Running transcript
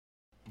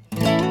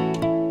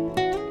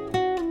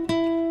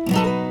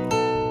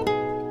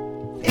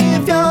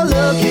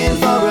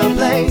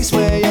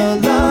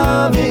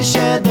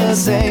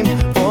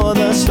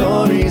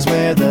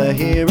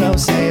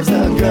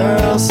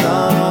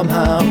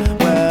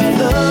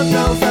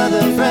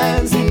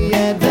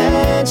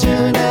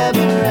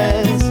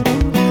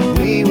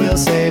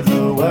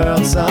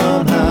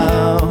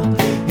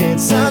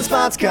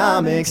Sunspots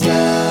Comics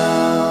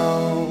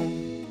now.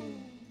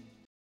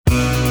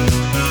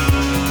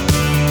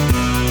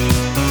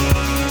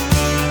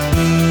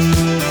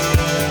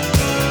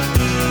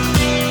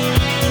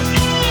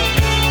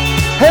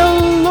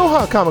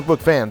 Aloha, comic book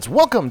fans.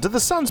 Welcome to the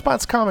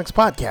Sunspots Comics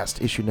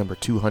Podcast, issue number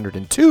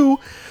 202,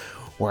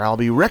 where I'll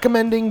be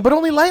recommending, but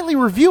only lightly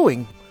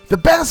reviewing, the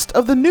best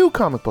of the new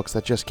comic books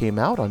that just came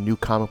out on New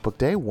Comic Book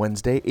Day,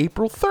 Wednesday,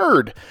 April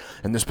 3rd.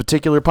 In this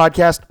particular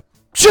podcast,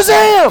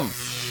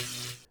 Shazam!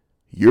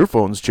 Your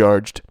phone's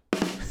charged.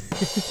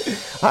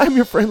 I'm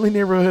your friendly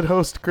neighborhood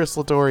host, Chris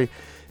Latore.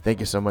 Thank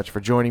you so much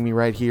for joining me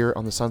right here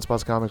on the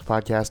Sunspots Comics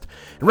Podcast.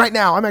 And right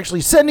now, I'm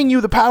actually sending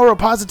you the power of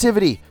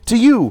positivity to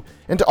you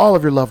and to all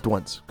of your loved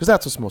ones, because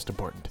that's what's most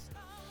important.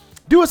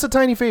 Do us a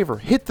tiny favor.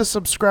 Hit the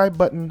subscribe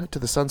button to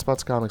the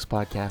Sunspots Comics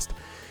Podcast.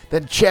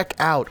 Then check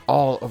out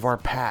all of our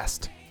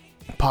past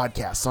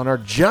podcasts on our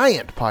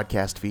giant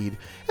podcast feed.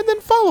 And then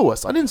follow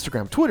us on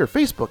Instagram, Twitter,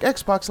 Facebook,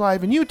 Xbox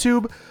Live, and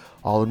YouTube,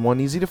 all in one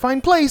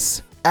easy-to-find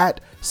place,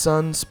 at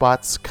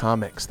Sunspots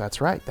Comics.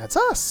 That's right, that's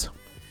us.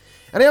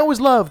 And I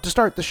always love to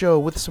start the show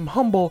with some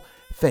humble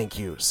thank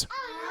yous.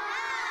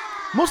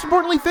 Most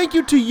importantly, thank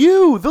you to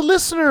you, the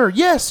listener.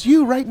 Yes,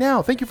 you right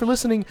now. Thank you for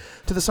listening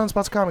to the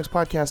Sunspots Comics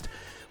Podcast.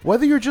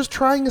 Whether you're just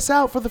trying us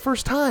out for the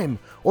first time,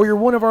 or you're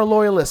one of our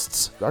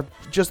loyalists, or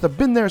just have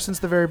been there since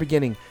the very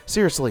beginning,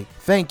 seriously,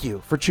 thank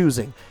you for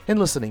choosing and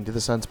listening to the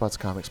Sunspots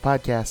Comics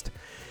Podcast.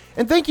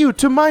 And thank you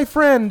to my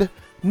friend,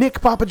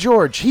 Nick Papa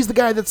George. He's the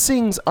guy that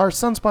sings our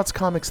Sunspots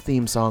Comics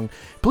theme song.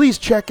 Please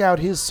check out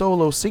his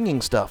solo singing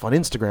stuff on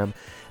Instagram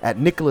at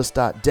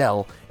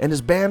nicholas.dell and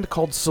his band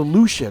called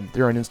Solution.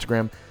 They're on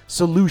Instagram,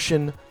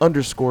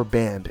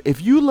 Solution_band.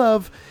 If you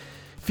love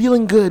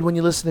feeling good when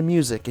you listen to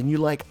music and you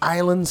like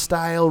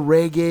island-style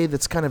reggae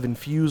that's kind of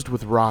infused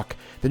with rock,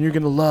 then you're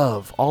going to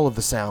love all of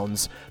the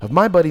sounds of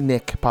my buddy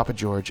Nick Papa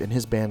George and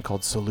his band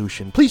called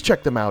Solution. Please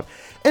check them out.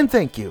 And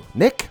thank you,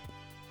 Nick.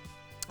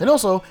 And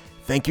also,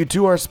 thank you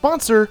to our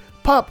sponsor,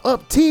 Pop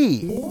Up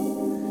Tea.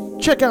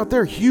 Check out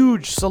their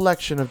huge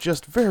selection of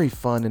just very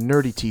fun and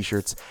nerdy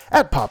t-shirts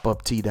at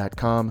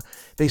popuptea.com.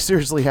 They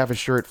seriously have a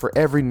shirt for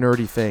every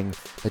nerdy thing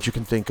that you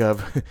can think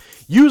of.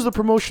 Use the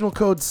promotional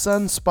code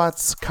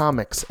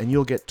SUNSPOTSCOMICS and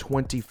you'll get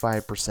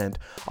 25%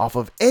 off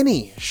of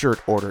any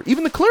shirt order,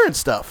 even the clearance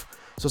stuff.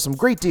 So some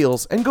great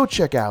deals, and go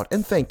check out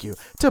and thank you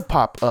to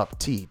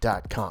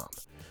popuptea.com.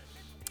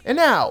 And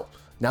now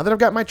that I've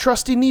got my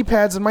trusty knee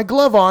pads and my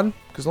glove on,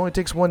 because it only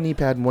takes one knee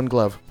pad and one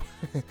glove,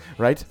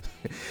 right?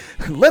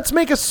 Let's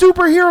make a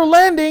superhero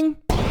landing.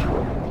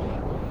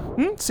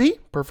 See?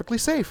 Perfectly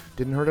safe.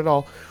 Didn't hurt at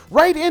all.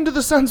 Right into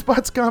the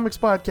Sunspots Comics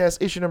Podcast,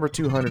 issue number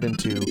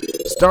 202,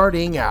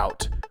 starting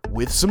out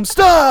with some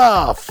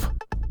stuff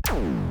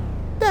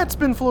that's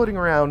been floating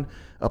around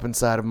up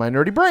inside of my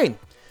nerdy brain.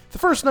 The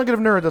first nugget of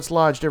nerd that's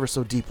lodged ever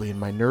so deeply in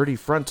my nerdy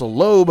frontal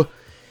lobe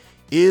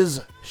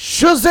is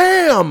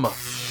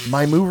Shazam!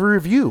 My movie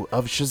review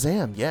of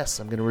Shazam. Yes,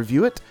 I'm going to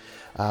review it.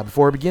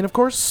 Before I begin, of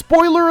course,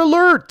 spoiler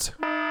alert!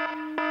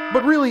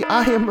 But really,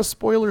 I am a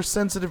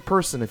spoiler-sensitive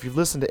person. If you've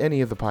listened to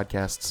any of the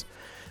podcasts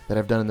that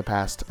I've done in the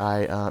past,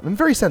 I am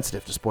very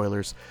sensitive to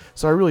spoilers,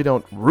 so I really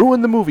don't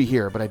ruin the movie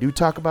here, but I do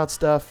talk about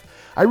stuff.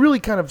 I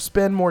really kind of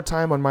spend more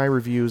time on my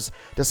reviews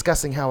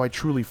discussing how I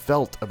truly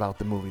felt about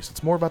the movie. So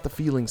it's more about the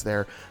feelings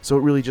there, so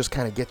it really just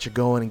kind of gets you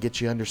going and gets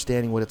you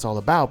understanding what it's all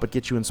about, but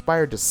gets you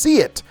inspired to see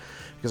it,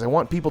 because I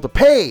want people to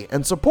pay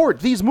and support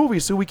these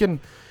movies so we can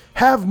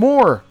have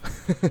more.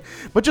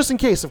 But just in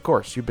case, of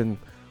course, you've been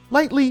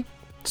lightly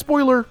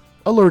spoiler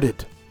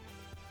alerted.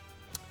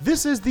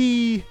 This is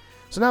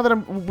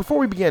before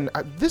we begin,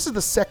 this is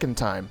the second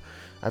time,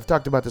 I've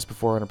talked about this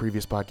before on a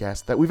previous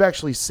podcast, that we've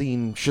actually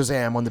seen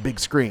Shazam on the big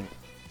screen.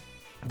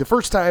 The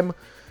first time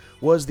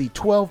was the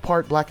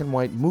 12-part black and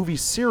white movie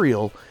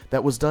serial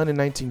that was done in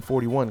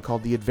 1941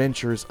 called The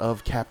Adventures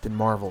of Captain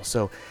Marvel.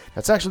 So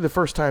that's actually the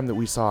first time that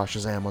we saw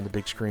Shazam on the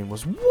big screen,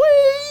 was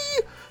way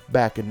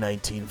back in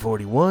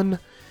 1941.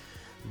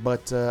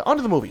 But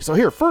onto the movie. So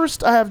here,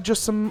 first, I have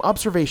just some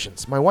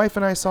observations. My wife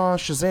and I saw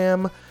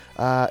Shazam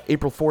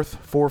April 4th,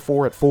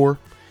 4/4 at 4.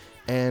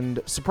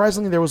 And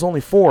surprisingly, there was only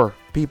 4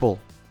 people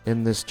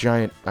in this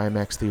giant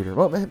IMAX theater.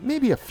 Well,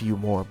 maybe a few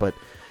more, but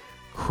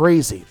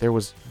crazy. There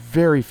was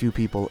very few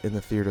people in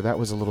the theater. That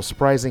was a little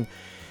surprising.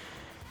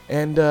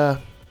 And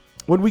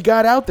when we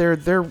got out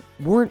there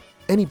weren't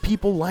any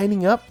people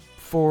lining up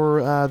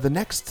for the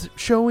next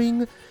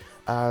showing.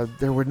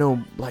 There were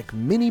no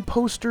mini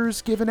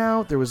posters given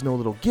out. There was no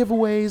little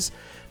giveaways.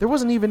 There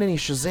wasn't even any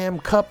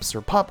Shazam cups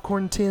or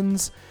popcorn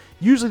tins.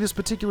 Usually this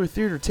particular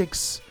theater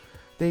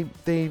they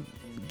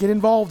get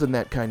involved in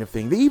that kind of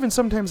thing. They even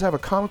sometimes have a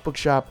comic book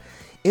shop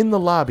in the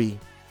lobby,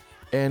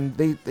 and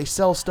they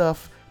sell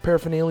stuff,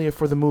 paraphernalia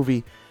for the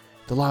movie.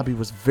 The lobby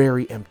was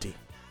very empty.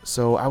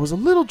 So I was a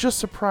little just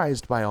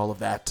surprised by all of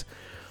that.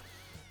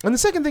 And the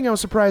second thing I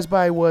was surprised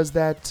by was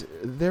that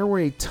there were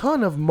a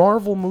ton of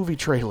Marvel movie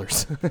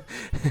trailers.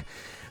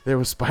 There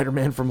was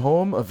Spider-Man From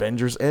Home,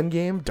 Avengers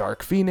Endgame,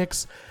 Dark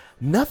Phoenix.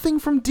 Nothing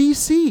from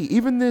DC.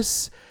 Even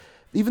this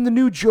Even the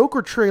new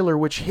Joker trailer,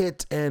 which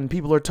hit and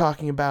people are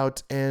talking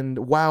about and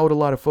wowed a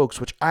lot of folks,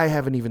 which I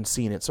haven't even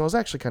seen it. So I was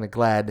actually kind of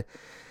glad,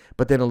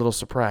 but then a little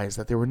surprised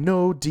that there were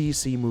no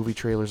DC movie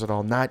trailers at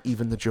all, not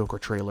even the Joker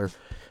trailer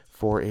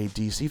for a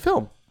DC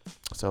film.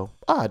 So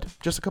odd,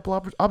 just a couple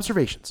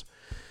observations.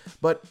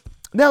 But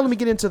now let me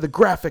get into the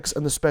graphics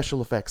and the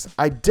special effects.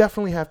 I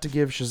definitely have to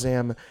give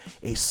Shazam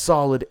a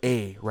solid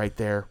A right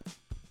there.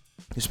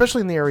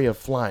 Especially in the area of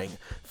flying.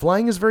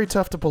 Flying is very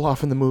tough to pull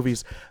off in the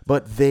movies,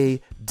 but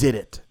they did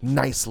it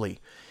nicely.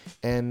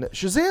 And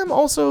Shazam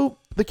also,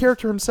 the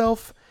character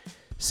himself,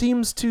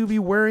 seems to be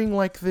wearing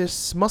like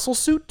this muscle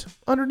suit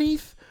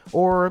underneath,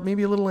 or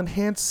maybe a little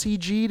enhanced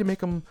CG to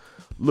make him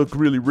look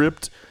really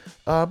ripped.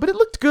 But it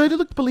looked good. It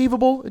looked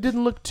believable. It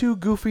didn't look too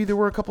goofy. There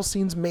were a couple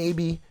scenes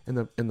maybe in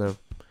the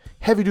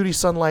heavy-duty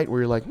sunlight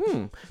where you're like,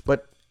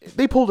 but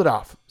they pulled it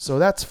off. So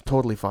that's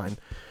totally fine.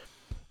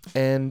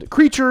 And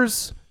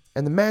creatures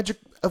and the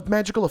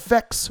magical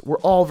effects were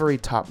all very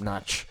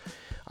top-notch.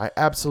 I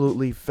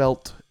absolutely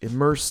felt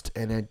immersed,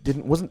 and I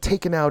wasn't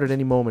taken out at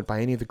any moment by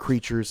any of the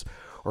creatures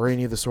or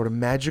any of the sort of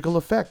magical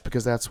effect,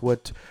 because that's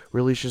what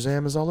really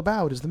Shazam is all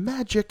about, is the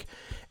magic.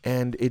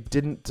 And it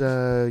didn't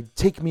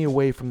take me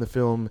away from the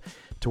film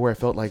to where I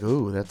felt like,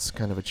 ooh, that's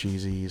kind of a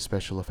cheesy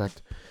special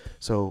effect.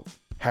 So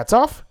hats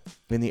off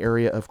in the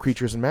area of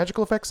creatures and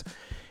magical effects.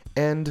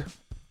 And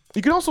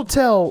you can also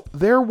tell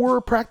there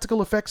were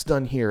practical effects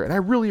done here, and I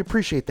really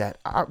appreciate that.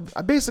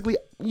 Basically,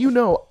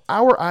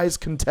 our eyes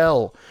can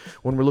tell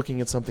when we're looking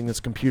at something that's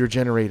computer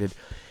generated,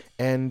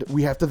 and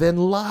we have to then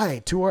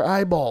lie to our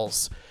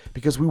eyeballs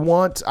because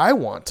I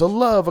want to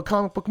love a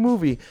comic book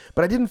movie,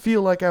 but I didn't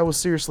feel like I was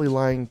seriously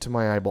lying to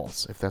my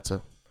eyeballs, if that's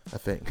a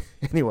thing.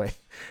 Anyway,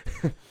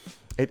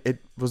 it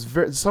was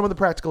some of the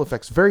practical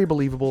effects very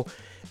believable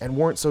and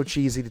weren't so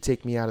cheesy to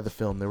take me out of the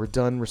film. They were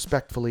done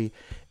respectfully,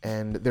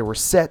 and there were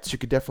sets. You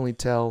could definitely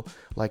tell,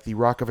 like the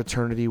Rock of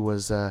Eternity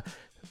was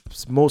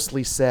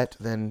mostly set,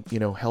 then,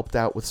 helped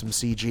out with some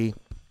CG.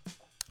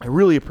 I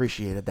really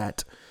appreciated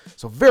that.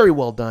 So very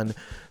well done.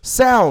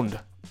 Sound.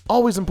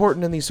 Always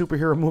important in these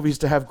superhero movies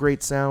to have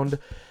great sound.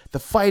 The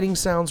fighting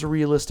sounds are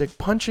realistic.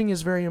 Punching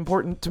is very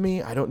important to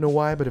me. I don't know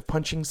why, but if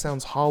punching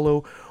sounds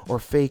hollow or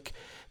fake,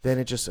 then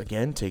it just,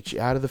 again, takes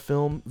you out of the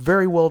film.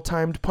 Very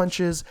well-timed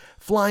punches.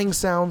 Flying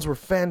sounds were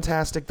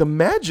fantastic. The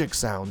magic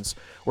sounds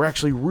were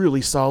actually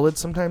really solid.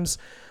 Sometimes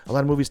a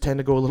lot of movies tend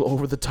to go a little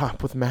over the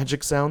top with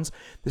magic sounds.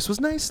 This was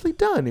nicely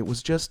done. It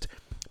was just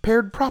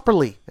paired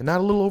properly and not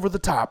a little over the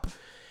top.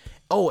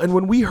 Oh, and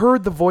when we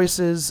heard the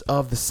voices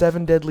of the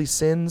 7 deadly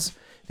sins,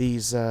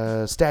 these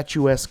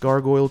statuesque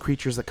gargoyle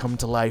creatures that come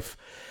to life,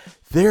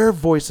 their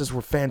voices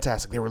were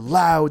fantastic. They were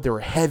loud, they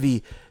were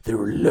heavy, they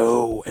were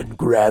low and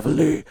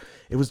gravelly.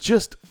 It was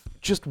just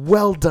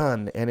well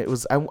done, and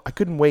I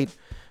couldn't wait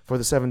for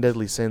the 7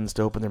 deadly sins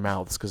to open their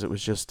mouths, because it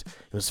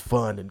was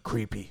fun and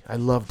creepy. I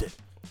loved it.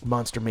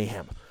 Monster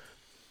mayhem.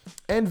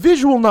 And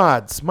visual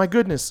nods, my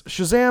goodness.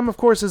 Shazam, of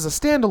course, is a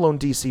standalone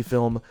DC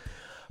film,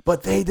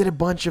 but they did a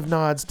bunch of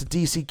nods to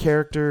DC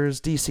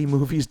characters, DC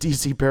movies,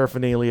 DC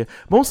paraphernalia.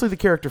 Mostly the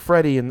character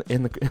Freddy in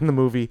the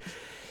movie.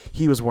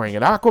 He was wearing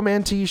an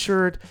Aquaman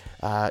t-shirt.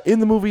 In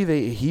the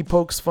movie, he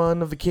pokes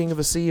fun of the King of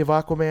the Sea of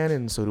Aquaman,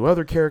 and so do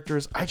other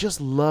characters. I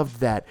just loved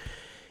that.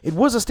 It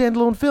was a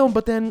standalone film,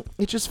 but then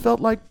it just felt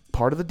like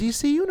part of the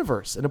DC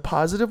universe in a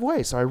positive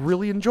way, so I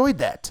really enjoyed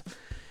that.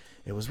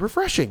 It was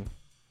refreshing.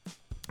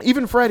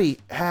 Even Freddy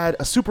had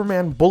a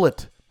Superman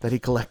bullet that he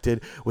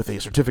collected with a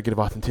certificate of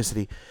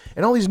authenticity,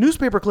 and all these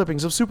newspaper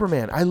clippings of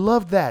Superman. I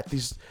loved that.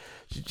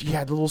 You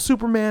had a little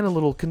Superman, a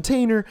little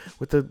container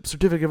with the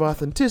certificate of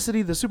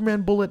authenticity, the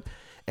Superman bullet,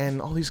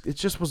 and all these. It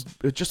just was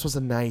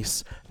a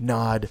nice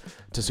nod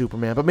to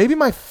Superman. But maybe it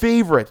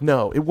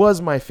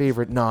was my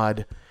favorite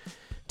nod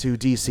to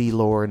DC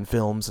lore and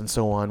films and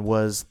so on,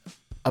 was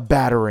a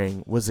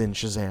Batarang was in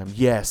Shazam.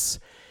 Yes.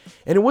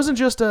 And it wasn't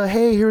just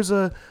hey, here's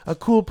a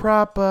cool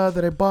prop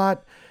that I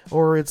bought,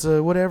 or it's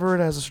whatever, it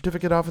has a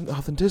certificate of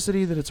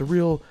authenticity that it's a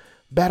real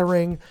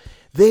Batarang.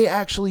 They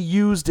actually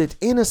used it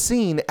in a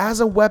scene as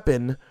a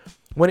weapon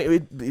when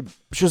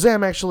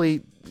Shazam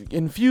actually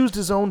infused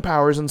his own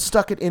powers and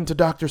stuck it into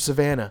Dr.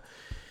 Sivana.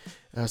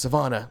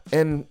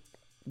 And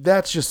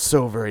that's just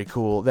so very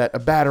cool that a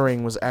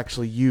Batarang was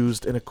actually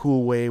used in a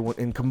cool way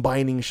in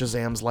combining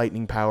Shazam's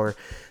lightning power.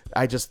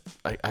 I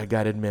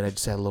gotta admit, I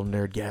just had a little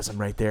nerdgasm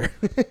right there.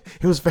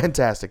 It was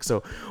fantastic.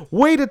 So,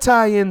 way to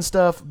tie in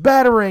stuff.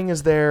 Batarang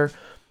is there.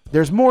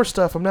 There's more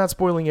stuff. I'm not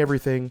spoiling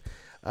everything.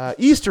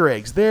 Easter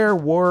eggs. There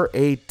were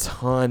a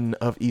ton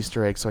of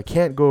Easter eggs, so I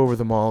can't go over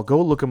them all.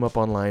 Go look them up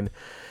online.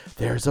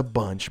 There's a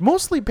bunch.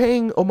 Mostly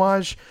paying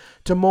homage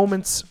to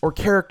moments or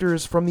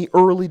characters from the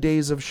early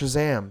days of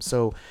Shazam.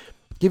 So,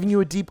 giving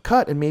you a deep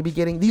cut, and maybe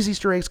getting these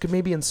Easter eggs could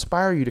maybe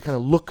inspire you to kind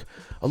of look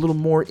a little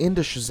more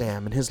into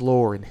Shazam and his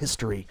lore and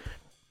history.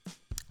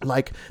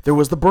 Like, there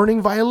was the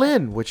Burning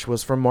Violin, which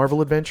was from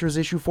Marvel Adventures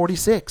issue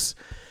 46.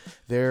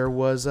 There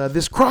was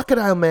this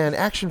Crocodile Man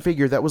action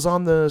figure that was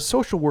on the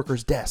social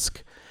worker's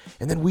desk.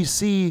 And then we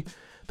see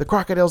the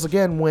crocodiles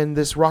again when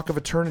this Rock of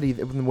Eternity,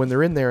 when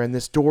they're in there and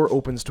this door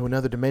opens to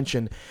another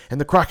dimension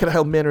and the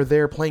crocodile men are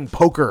there playing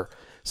poker.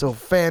 So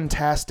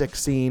fantastic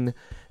scene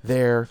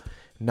there,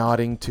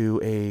 nodding to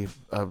a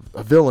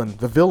villain,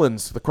 the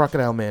villains, the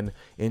crocodile men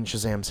in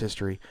Shazam's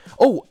history.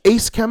 Oh,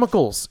 Ace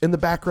Chemicals in the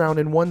background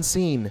in one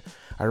scene.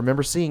 I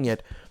remember seeing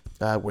it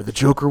where the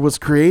Joker was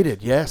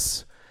created.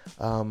 Yes.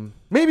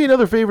 Maybe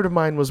another favorite of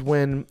mine was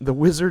when the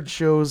Wizard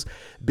shows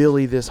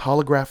Billy this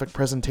holographic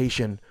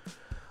presentation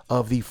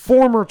of the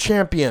former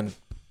champion,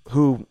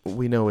 who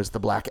we know is the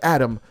Black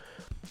Adam.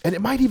 And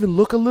it might even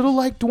look a little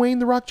like Dwayne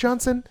 "The Rock"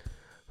 Johnson,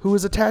 who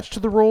is attached to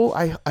the role.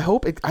 I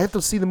hope. I have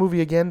to see the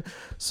movie again,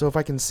 so if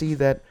I can see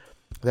that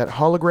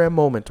hologram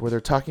moment where they're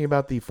talking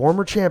about the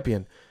former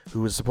champion,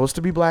 who is supposed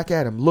to be Black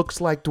Adam,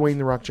 looks like Dwayne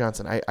 "The Rock"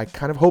 Johnson. I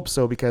kind of hope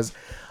so, because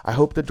I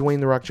hope that Dwayne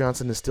 "The Rock"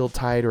 Johnson is still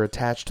tied or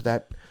attached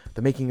to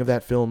the making of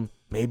that film.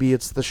 Maybe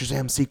it's the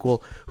Shazam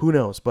sequel. Who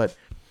knows? But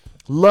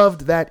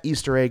loved that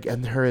Easter egg,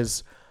 and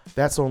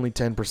that's only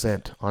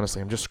 10%.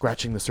 Honestly, I'm just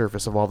scratching the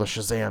surface of all the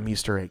Shazam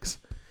Easter eggs.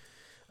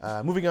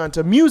 Moving on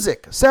to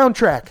music,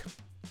 soundtrack.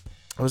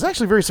 I was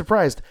actually very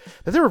surprised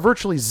that there were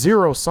virtually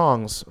 0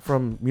 songs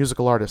from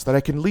musical artists that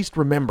I can at least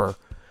remember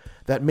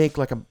that make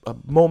like a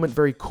moment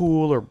very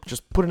cool or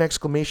just put an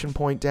exclamation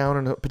point down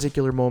on a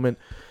particular moment.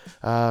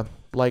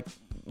 Like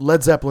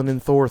Led Zeppelin in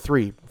Thor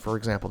 3, for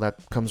example.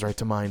 That comes right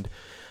to mind.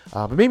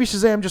 But maybe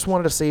Shazam just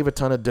wanted to save a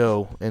ton of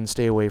dough and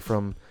stay away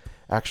from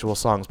actual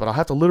songs. But I'll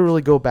have to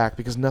literally go back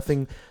because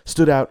nothing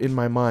stood out in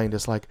my mind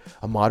as like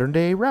a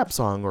modern-day rap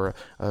song or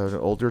an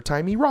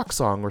older-timey rock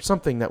song or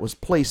something that was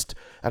placed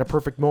at a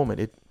perfect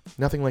moment.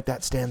 Nothing like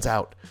that stands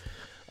out.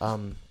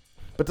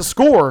 But the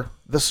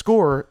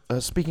score,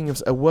 speaking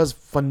of, was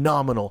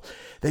phenomenal.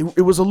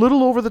 It was a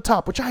little over the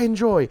top, which I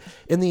enjoy,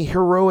 in the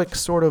heroic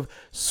sort of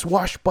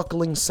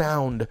swashbuckling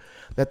sound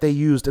that they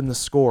used in the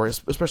score,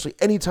 especially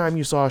anytime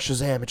you saw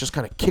Shazam, it just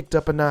kind of kicked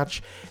up a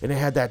notch, and it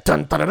had that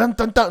dun dun dun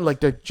dun dun,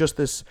 like just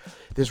this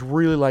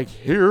really like,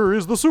 here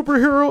is the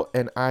superhero,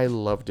 and I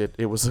loved it.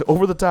 It was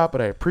over the top,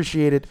 but I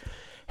appreciate it.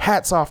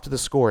 Hats off to the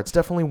score. It's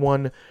definitely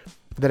one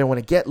that I want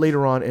to get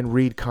later on and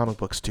read comic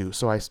books too,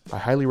 so I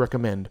highly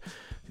recommend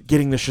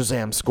getting the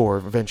Shazam score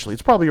eventually.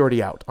 It's probably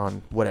already out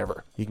on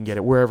whatever. You can get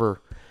it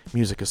wherever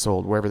music is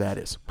sold, wherever that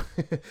is.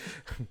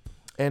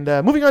 And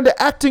moving on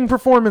to acting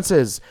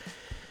performances.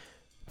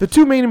 The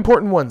 2 main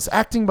important ones,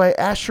 acting by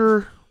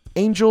Asher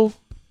Angel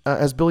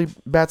as Billy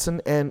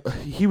Batson, and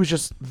he was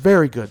just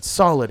very good,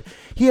 solid.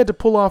 He had to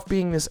pull off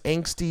being this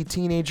angsty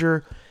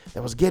teenager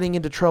that was getting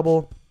into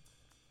trouble,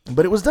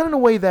 but it was done in a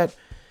way that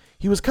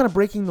he was kind of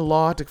breaking the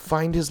law to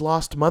find his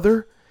lost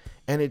mother,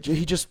 and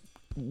he just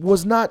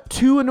was not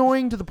too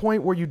annoying to the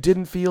point where you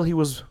didn't feel he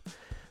was,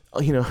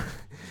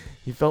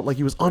 he felt like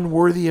he was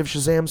unworthy of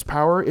Shazam's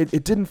power.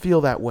 It didn't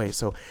feel that way.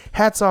 So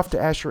hats off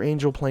to Asher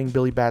Angel playing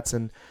Billy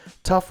Batson.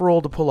 Tough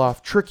role to pull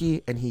off,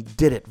 tricky, and he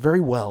did it very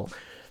well.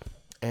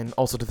 And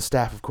also to the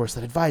staff, of course,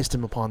 that advised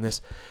him upon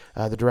this,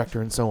 the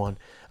director and so on.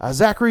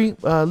 Zachary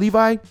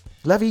Levy,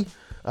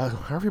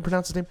 however you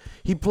pronounce his name,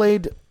 he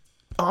played,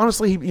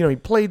 honestly, he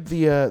played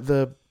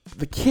the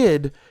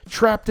kid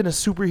trapped in a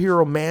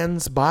superhero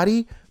man's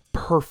body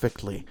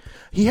perfectly.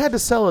 He had to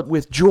sell it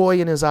with joy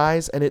in his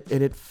eyes, and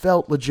it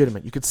felt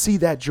legitimate. You could see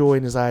that joy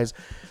in his eyes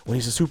when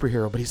he's a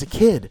superhero, but he's a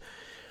kid.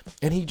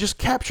 And he just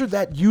captured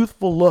that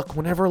youthful look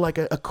whenever like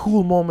a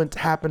cool moment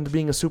happened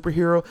being a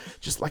superhero.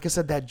 Just like I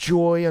said, that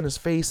joy on his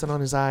face and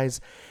on his eyes,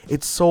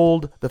 it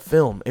sold the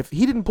film. If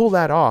he didn't pull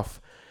that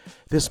off,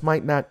 this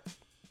might not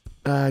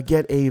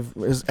get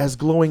as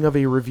glowing of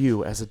a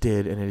review as it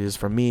did, and it is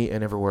from me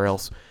and everywhere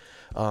else.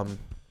 And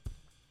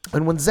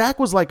when Zach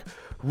was like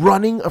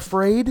running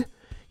afraid,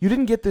 you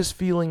didn't get this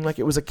feeling like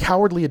it was a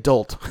cowardly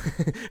adult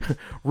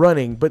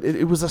running, but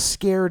it was a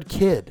scared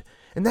kid.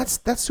 And that's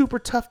super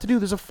tough to do.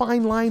 There's a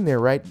fine line there,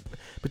 right?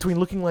 Between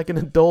looking like an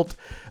adult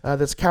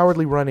that's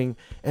cowardly running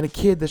and a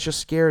kid that's just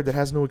scared, that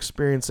has no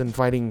experience in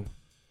fighting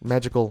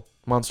magical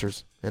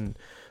monsters and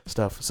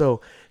stuff.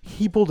 So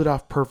he pulled it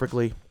off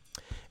perfectly.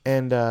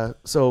 And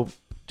so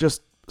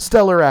just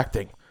stellar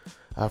acting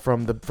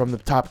from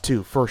the top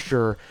 2 for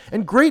sure.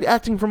 And great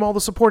acting from all the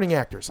supporting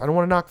actors. I don't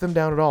want to knock them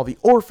down at all. The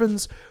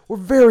orphans were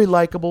very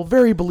likable,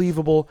 very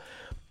believable.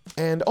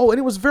 And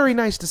it was very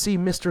nice to see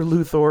Mr.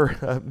 Luthor,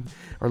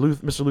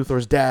 Mr.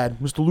 Luthor's dad,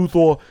 Mr.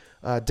 Luthor,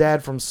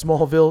 dad from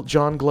Smallville,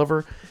 John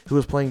Glover, who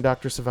was playing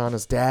Dr.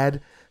 Sivana's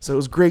dad. So it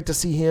was great to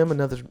see him,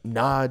 another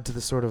nod to the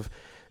sort of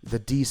the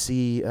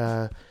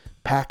DC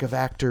pack of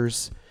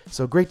actors.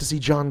 So great to see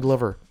John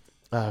Glover,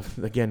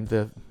 again,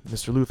 the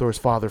Mr. Luthor's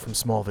father from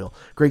Smallville.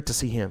 Great to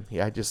see him.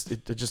 I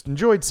just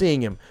enjoyed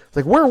seeing him. It's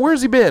like,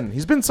 where's he been?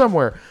 He's been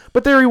somewhere.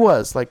 But there he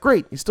was. Like,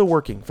 great, he's still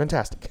working.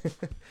 Fantastic.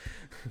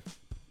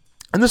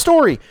 And the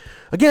story,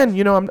 again,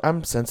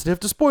 I'm sensitive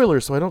to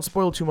spoilers, so I don't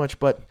spoil too much,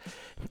 but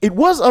it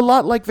was a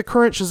lot like the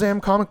current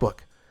Shazam comic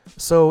book.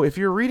 So if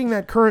you're reading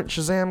that current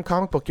Shazam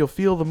comic book, you'll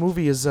feel the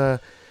movie is,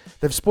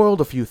 they've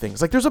spoiled a few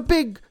things. Like, there's a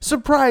big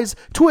surprise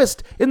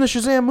twist in the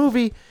Shazam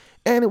movie,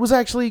 and it was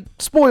actually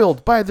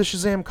spoiled by the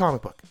Shazam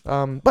comic book.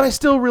 But I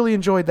still really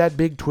enjoyed that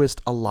big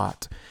twist a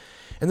lot.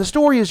 And the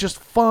story is just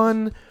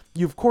fun.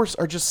 You, of course,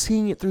 are just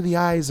seeing it through the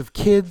eyes of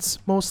kids,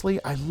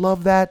 mostly. I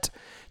love that.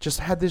 Just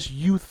had this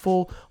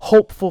youthful,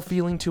 hopeful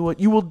feeling to it.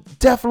 You will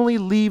definitely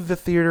leave the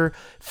theater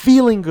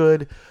feeling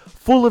good,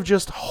 full of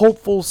just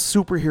hopeful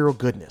superhero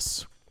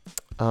goodness.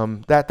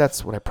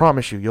 That's what I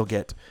promise you'll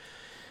get.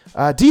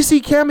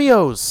 DC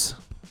cameos.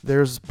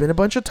 There's been a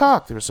bunch of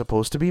talk. There's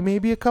supposed to be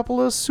maybe a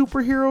couple of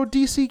superhero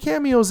DC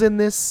cameos in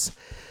this.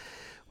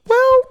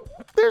 Well,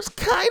 there's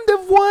kind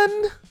of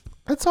one.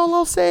 That's all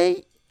I'll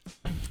say.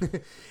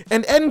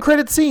 And end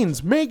credit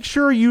scenes. Make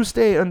sure you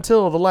stay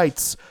until the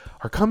lights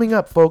are coming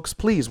up, folks.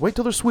 Please wait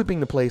till they're sweeping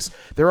the place.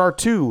 There are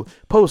 2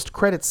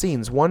 post-credit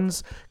scenes.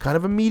 One's kind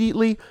of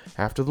immediately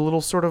after the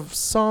little sort of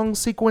song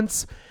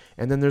sequence,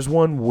 and then there's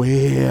one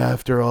way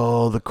after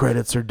all the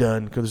credits are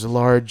done, because there's a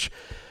large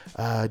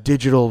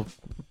digital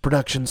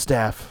production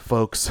staff,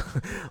 folks.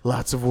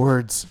 Lots of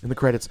words in the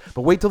credits.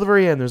 But wait till the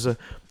very end.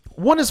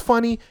 One is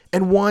funny,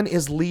 and one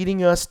is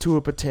leading us to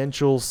a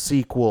potential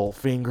sequel.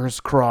 Fingers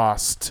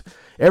crossed.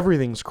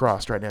 Everything's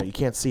crossed right now. You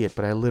can't see it,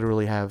 but I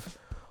literally have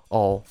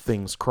all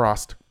things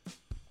crossed.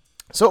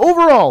 So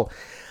overall,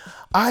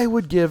 I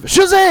would give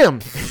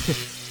Shazam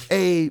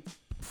a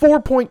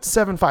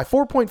 4.75,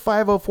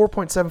 4.50,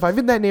 4.75,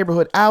 in that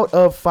neighborhood, out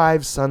of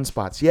 5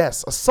 sunspots.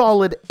 Yes, a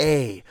solid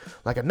A,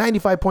 like a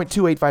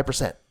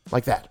 95.285%,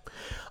 like that.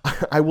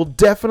 I will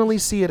definitely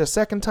see it a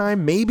second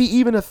time, maybe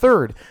even a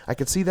third. I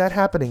could see that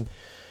happening.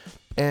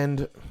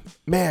 And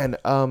man,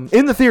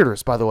 in the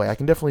theaters, by the way, I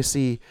can definitely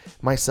see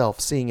myself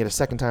seeing it a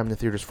second time in the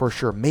theaters for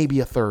sure, maybe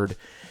a third.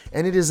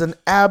 And it is an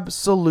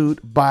absolute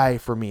buy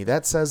for me.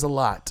 That says a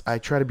lot. I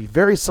try to be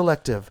very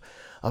selective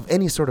of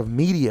any sort of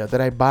media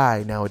that I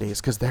buy nowadays,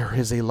 because there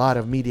is a lot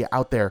of media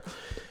out there.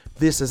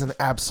 This is an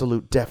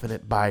absolute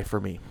definite buy for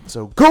me.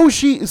 So go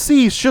see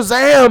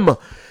Shazam!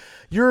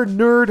 Your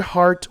nerd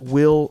heart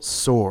will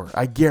soar.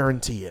 I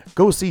guarantee you.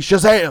 Go see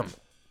Shazam!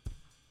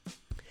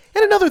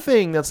 And another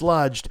thing that's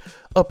lodged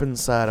up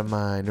inside of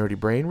my nerdy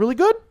brain really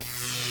good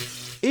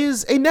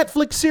is a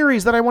Netflix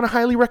series that I want to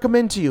highly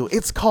recommend to you.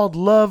 It's called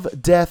Love,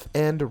 Death,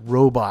 and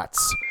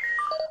Robots.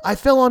 I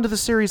fell onto the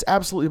series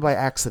absolutely by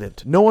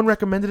accident. No one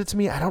recommended it to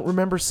me. I don't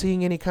remember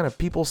seeing any kind of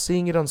people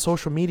seeing it on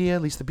social media,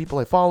 at least the people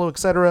I follow,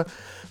 etc.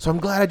 So I'm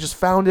glad I just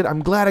found it.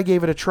 I'm glad I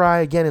gave it a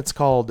try. Again, it's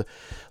called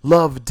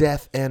Love,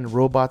 Death, and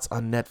Robots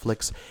on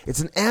Netflix.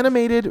 It's an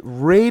animated,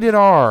 rated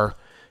R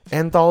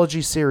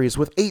anthology series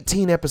with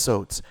 18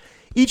 episodes.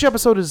 Each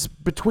episode is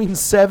between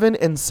 7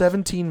 and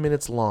 17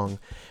 minutes long,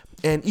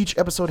 and each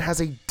episode has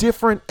a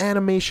different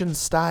animation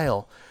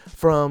style,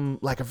 from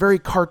like a very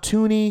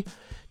cartoony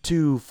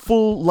to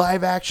full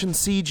live action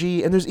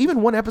CG, and there's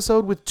even one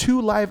episode with 2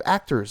 live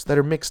actors that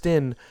are mixed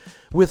in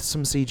with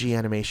some CG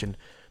animation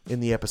in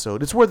the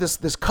episode. It's where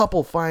this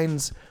couple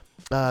finds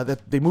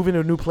that they move into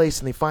a new place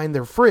and they find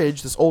their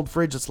fridge, this old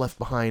fridge that's left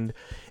behind,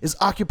 is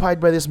occupied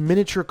by this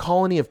miniature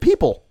colony of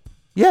people.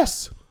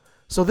 Yes.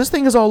 So this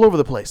thing is all over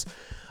the place.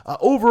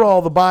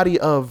 Overall, the body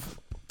of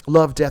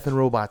Love, Death, and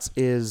Robots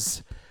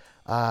is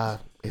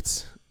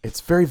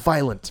it's very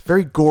violent,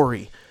 very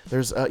gory.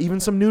 There's even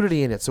some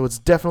nudity in it, so it's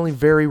definitely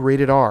very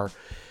rated R.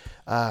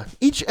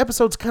 Each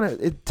episode's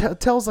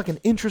tells like an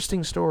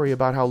interesting story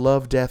about how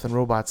Love, Death, and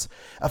Robots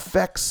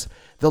affects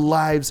the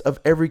lives of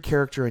every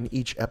character in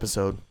each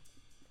episode.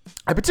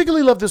 I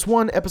particularly love this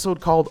one episode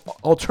called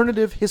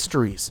Alternative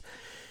Histories.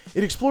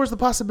 It explores the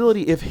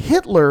possibility if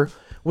Hitler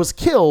was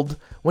killed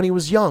when he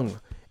was young,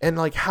 and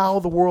like how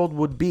the world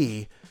would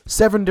be,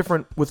 7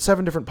 different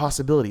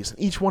possibilities, and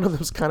each one of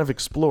them is kind of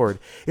explored.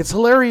 It's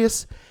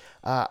hilarious.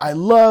 I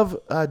love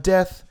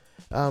Death,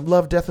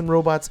 Death and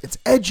Robots. It's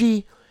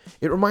edgy.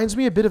 It reminds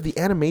me a bit of the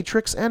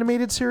Animatrix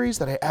animated series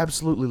that I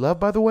absolutely love,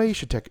 by the way. You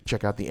should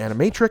check out the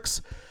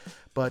Animatrix.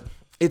 But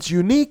it's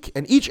unique,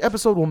 and each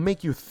episode will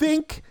make you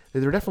think.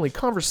 They're definitely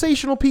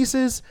conversational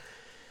pieces.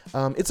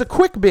 It's a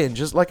quick binge,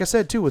 just like I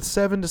said, too, with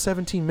 7 to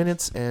 17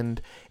 minutes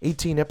and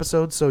 18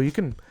 episodes, so you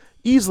can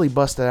easily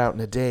bust it out in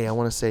a day. I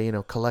want to say,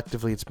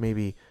 collectively it's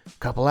maybe a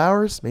couple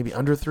hours, maybe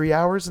under 3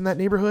 hours in that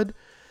neighborhood.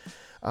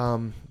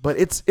 But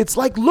it's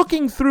like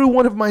looking through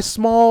one of my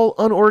small,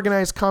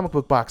 unorganized comic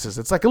book boxes.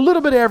 It's like a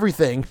little bit of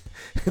everything.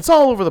 It's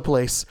all over the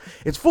place.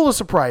 It's full of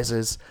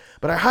surprises.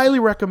 But I highly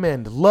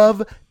recommend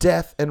Love,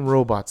 Death, and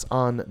Robots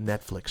on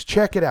Netflix.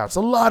 Check it out. It's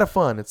a lot of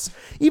fun. It's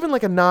even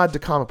like a nod to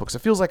comic books.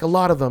 It feels like a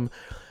lot of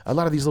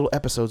these little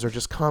episodes are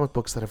just comic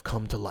books that have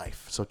come to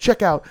life. So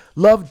check out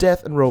Love,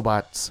 Death, and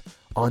Robots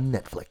on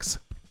Netflix.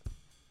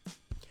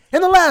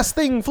 And the last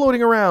thing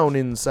floating around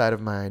inside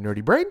of my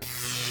nerdy brain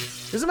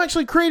is I'm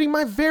actually creating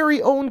my very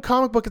own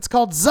comic book. It's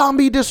called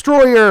Zombie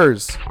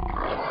Destroyers.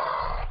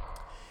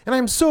 And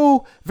I'm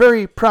so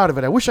very proud of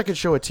it. I wish I could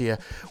show it to you.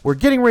 We're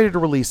getting ready to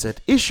release it.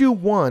 Issue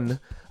 1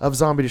 of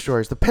Zombie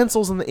Destroyers. The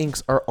pencils and the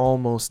inks are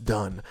almost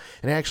done.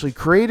 And I actually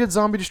created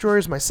Zombie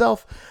Destroyers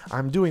myself.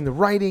 I'm doing the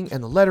writing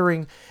and the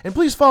lettering. And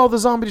please follow the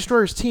Zombie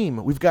Destroyers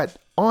team. We've got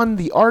on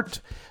the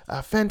art.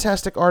 A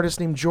fantastic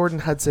artist named Jordan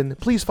Hudson.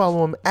 Please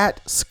follow him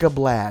at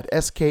Skablad,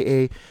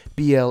 Skablad.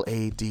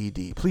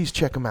 Please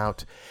check him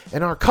out.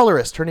 And our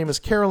colorist, her name is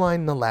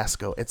Caroline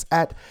Nolasco. It's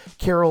at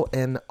Carol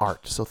N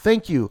Art. So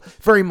thank you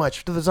very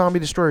much to the Zombie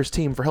Destroyers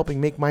team for helping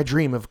make my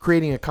dream of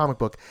creating a comic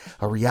book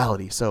a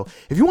reality. So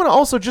if you want to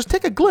also just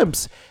take a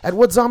glimpse at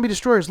what Zombie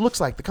Destroyers looks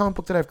like, the comic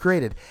book that I've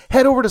created,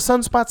 head over to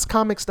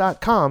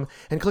sunspotscomics.com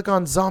and click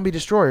on Zombie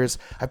Destroyers.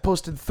 I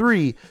posted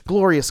 3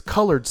 glorious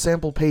colored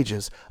sample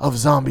pages of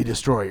Zombie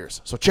Destroyers.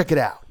 So check it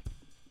out.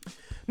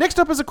 Next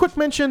up is a quick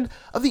mention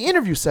of the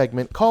interview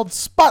segment called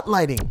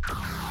Spotlighting.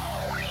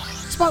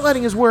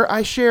 Spotlighting is where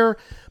I share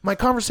my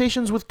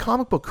conversations with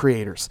comic book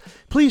creators.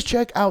 Please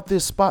check out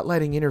this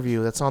Spotlighting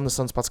interview that's on the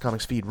Sunspots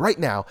Comics feed right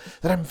now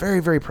that I'm very,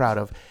 very proud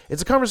of.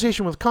 It's a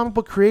conversation with comic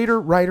book creator,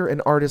 writer,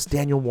 and artist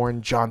Daniel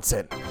Warren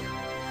Johnson.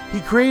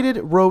 He created,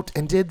 wrote,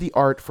 and did the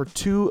art for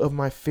 2 of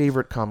my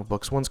favorite comic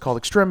books. One's called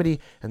Extremity,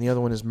 and the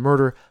other one is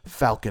Murder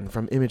Falcon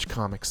from Image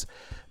Comics.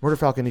 Murder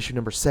Falcon issue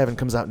number 7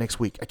 comes out next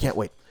week. I can't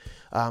wait.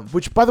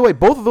 Which, by the way,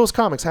 both of those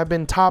comics have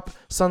been top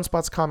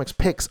Sunspots Comics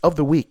picks of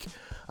the week.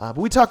 But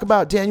we talk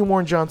about Daniel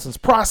Warren Johnson's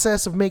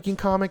process of making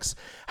comics,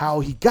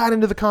 how he got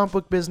into the comic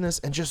book business,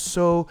 and just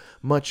so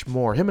much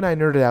more. Him and I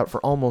nerded out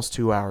for almost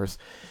 2 hours.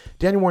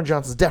 Daniel Warren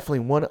Johnson is definitely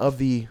one of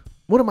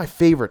my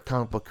favorite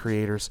comic book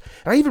creators.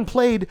 And I even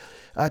played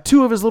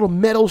 2 of his little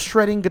metal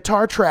shredding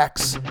guitar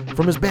tracks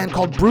from his band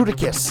called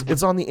Bruticus.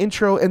 It's on the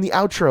intro and the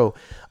outro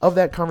of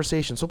that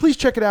conversation. So please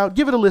check it out.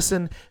 Give it a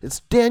listen.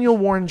 It's Daniel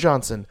Warren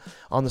Johnson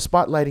on the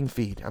Spotlighting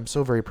feed. I'm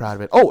so very proud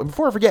of it. Oh, and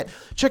before I forget,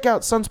 check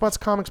out Sunspots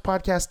Comics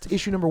Podcast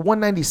issue number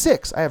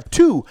 196. I have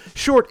 2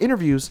 short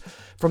interviews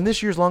from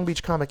this year's Long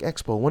Beach Comic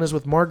Expo. One is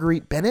with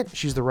Marguerite Bennett.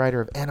 She's the writer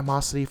of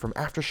Animosity from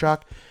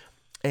Aftershock.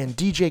 And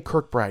DJ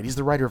Kirkbride. He's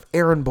the writer of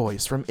Errand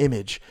Boys from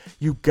Image.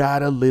 You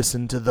gotta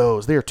listen to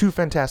those. They are 2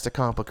 fantastic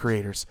comic book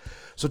creators.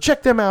 So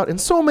check them out and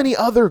so many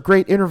other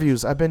great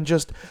interviews. I've been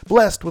just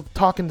blessed with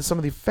talking to some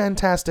of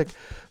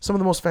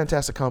the most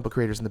fantastic comic book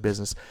creators in the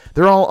business.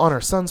 They're all on our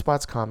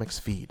Sunspots Comics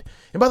feed.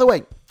 And by the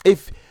way,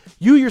 if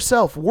you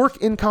yourself work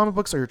in comic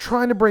books or you're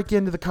trying to break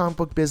into the comic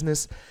book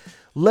business,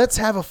 let's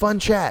have a fun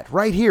chat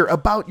right here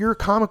about your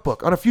comic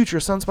book on a future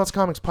Sunspots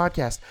Comics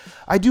podcast.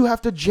 I do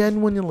have to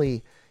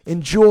genuinely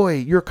enjoy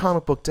your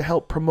comic book to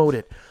help promote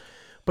it.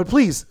 But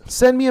please,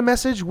 send me a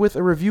message with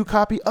a review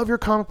copy of your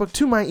comic book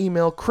to my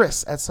email,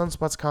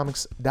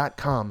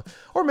 chris@sunspotscomics.com,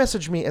 or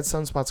message me at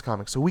Sunspots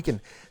Comics so we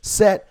can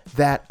set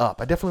that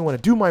up. I definitely want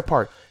to do my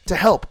part to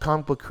help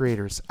comic book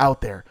creators out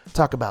there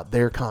talk about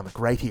their comic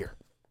right here.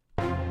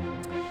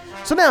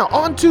 So now,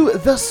 on to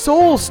the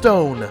Soul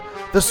Stone,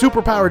 the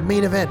superpowered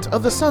main event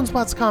of the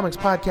Sunspots Comics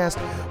podcast,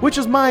 which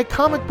is my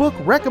comic book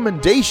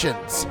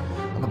recommendations.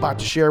 I'm about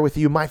to share with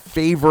you my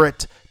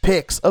favorite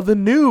picks of the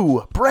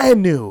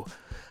brand new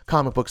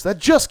comic books that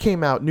just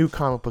came out, New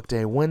Comic Book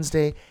Day,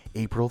 Wednesday,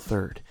 April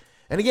 3rd.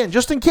 And again,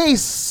 just in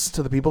case,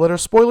 to the people that are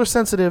spoiler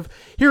sensitive,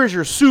 here is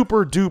your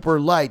super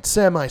duper light,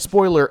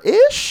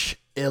 semi-spoiler-ish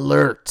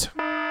alert.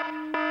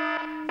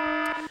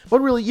 But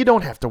really, you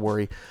don't have to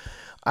worry.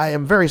 I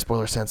am very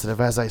spoiler sensitive,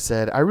 as I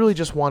said. I really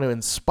just want to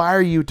inspire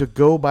you to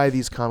go buy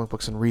these comic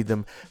books and read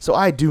them, so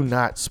I do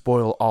not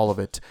spoil all of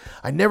it.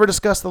 I never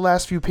discuss the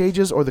last few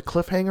pages or the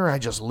cliffhanger. I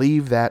just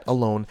leave that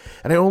alone,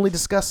 and I only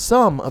discuss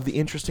some of the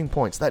interesting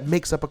points that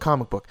makes up a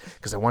comic book,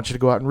 because I want you to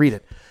go out and read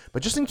it.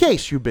 But just in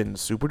case you've been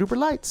super duper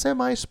light,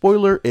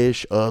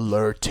 semi-spoiler-ish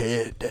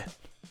alerted.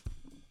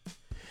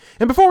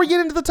 And before we get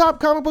into the top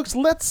comic books,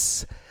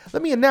 let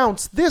me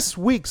announce this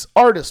week's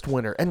artist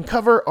winner and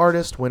cover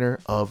artist winner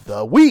of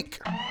the week.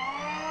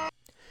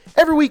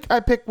 Every week I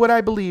pick what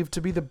I believe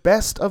to be the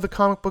best of the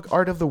comic book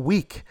art of the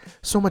week.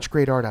 So much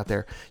great art out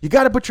there. You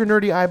got to put your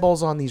nerdy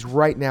eyeballs on these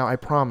right now. I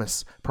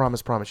promise.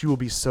 You will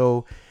be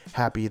so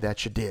happy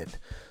that you did.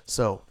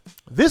 So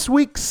this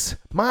week's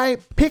my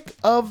pick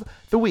of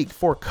the week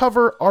for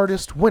cover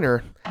artist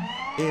winner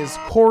is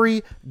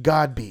Cory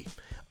Godbey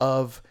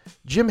of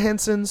Jim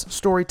Henson's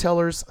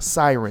Storytellers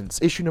Sirens,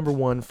 issue number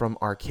 1 from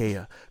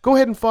Archaia. Go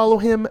ahead and follow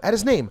him at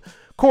his name,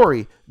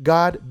 Cory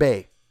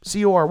Godbey,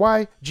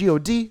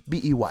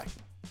 Corygodbey.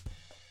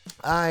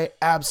 I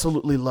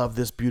absolutely love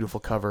this beautiful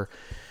cover.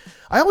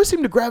 I always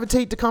seem to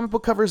gravitate to comic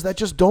book covers that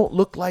just don't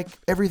look like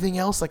everything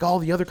else, like all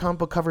the other comic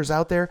book covers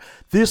out there.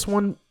 This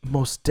one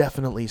most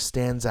definitely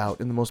stands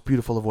out in the most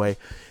beautiful of way.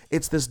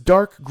 It's this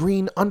dark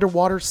green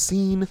underwater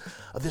scene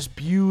of this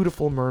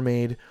beautiful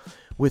mermaid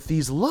with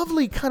these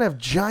lovely kind of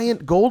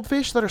giant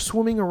goldfish that are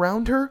swimming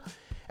around her,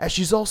 as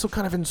she's also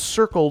kind of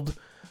encircled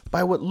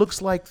by what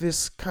looks like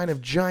this kind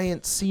of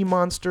giant sea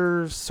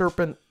monster,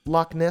 serpent,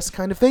 Loch Ness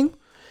kind of thing.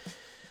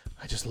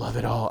 I just love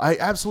it all. I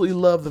absolutely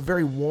love the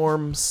very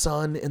warm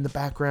sun in the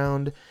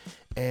background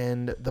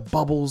and the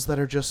bubbles that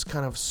are just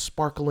kind of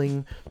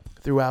sparkling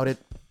throughout it.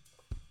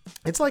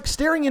 It's like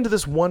staring into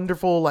this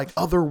wonderful, like,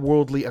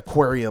 otherworldly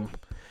aquarium.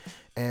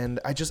 And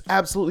I just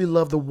absolutely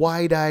love the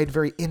wide-eyed,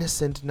 very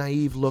innocent,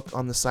 naive look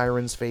on the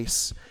siren's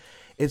face.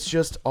 It's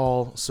just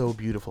all so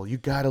beautiful. You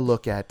gotta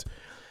look at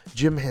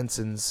Jim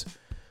Henson's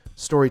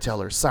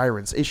Storytellers,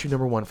 Sirens, issue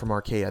number 1 from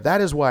Archaea. That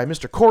is why,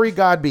 Mr. Corey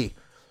Godby,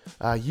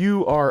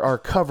 you are our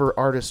cover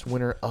artist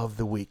winner of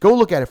the week. Go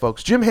look at it,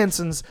 folks. Jim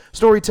Henson's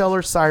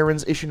Storyteller,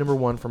 Sirens, issue number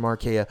 1 from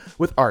Archaea,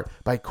 with art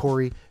by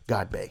Corey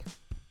Godby.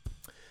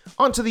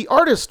 On to the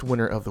artist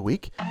winner of the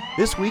week.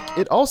 This week,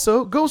 it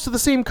also goes to the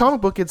same comic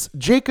book. It's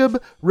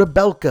Jacob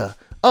Rebelka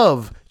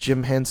of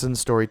Jim Henson's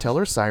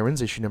Storyteller,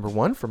 Sirens, issue number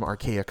 1 from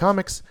Archaea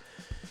Comics.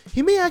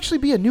 He may actually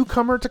be a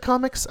newcomer to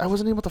comics. I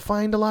wasn't able to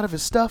find a lot of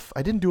his stuff.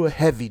 I didn't do a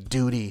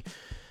heavy-duty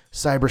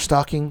cyber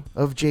stalking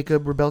of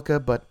Jacob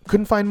Rebelka, but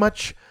couldn't find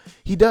much.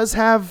 He does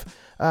have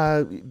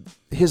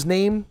his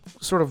name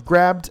sort of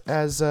grabbed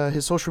as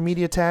his social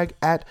media tag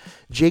at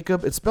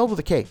Jacob. It's spelled with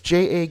a K.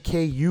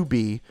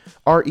 Jakubrebelka.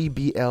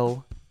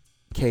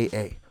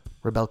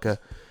 Rebelka.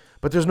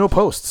 But there's no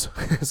posts.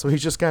 So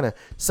he's just kind of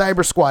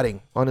cyber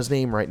squatting on his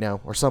name right now,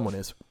 or someone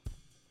is.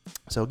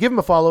 So give him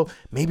a follow.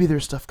 Maybe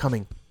there's stuff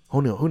coming.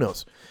 Who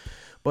knows?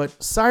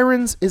 But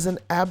Sirens is an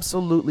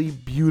absolutely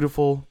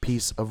beautiful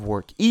piece of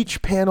work.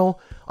 Each panel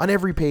on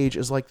every page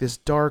is like this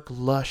dark,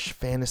 lush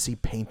fantasy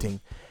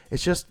painting.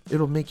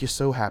 It'll make you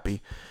so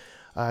happy.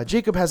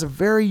 Jacob has a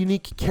very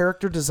unique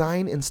character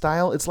design and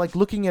style. It's like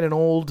looking at an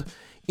old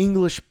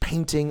English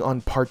painting on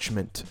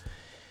parchment.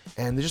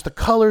 And just the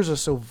colors are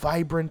so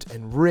vibrant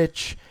and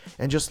rich,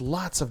 and just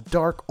lots of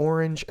dark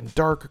orange and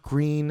dark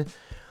green.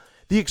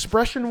 The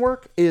expression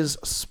work is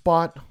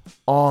spot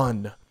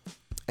on.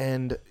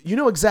 And you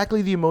know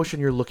exactly the emotion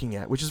you're looking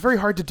at, which is very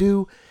hard to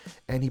do,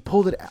 and he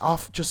pulled it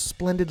off just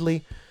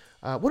splendidly.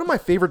 One of my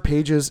favorite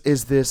pages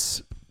is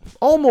this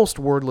almost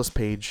wordless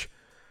page.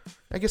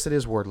 I guess it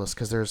is wordless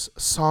because there's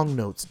song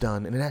notes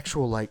done in an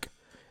actual like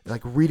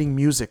reading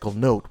musical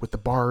note with the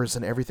bars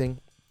and everything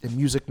and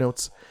music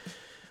notes.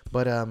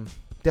 But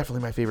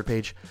definitely my favorite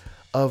page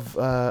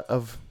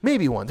of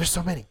maybe one. There's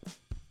so many.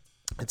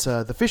 It's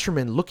the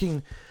fisherman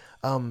looking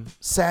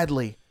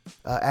sadly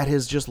at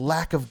his just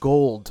lack of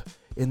gold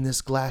in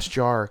this glass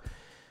jar.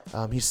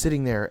 He's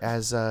sitting there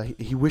as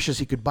he wishes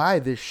he could buy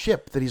this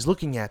ship that he's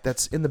looking at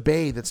that's in the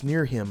bay that's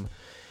near him.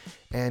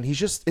 And it's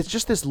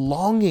just this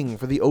longing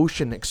for the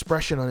ocean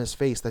expression on his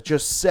face that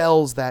just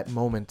sells that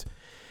moment.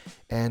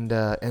 And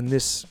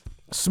this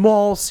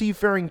small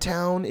seafaring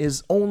town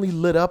is only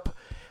lit up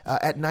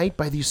at night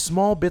by these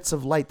small bits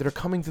of light that are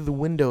coming through the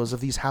windows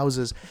of these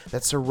houses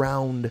that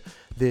surround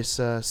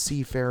this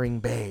seafaring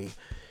bay.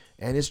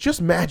 And it's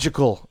just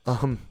magical.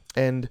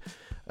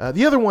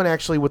 The other one,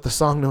 actually, with the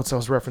song notes I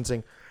was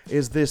referencing,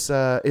 is this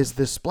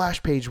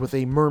splash page with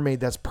a mermaid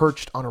that's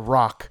perched on a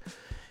rock,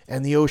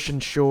 and the ocean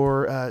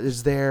shore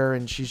is there,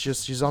 and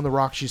she's on the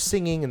rock, she's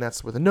singing, and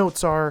that's where the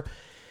notes are.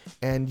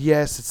 And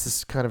yes, it's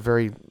this kind of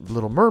very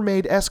Little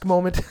Mermaid-esque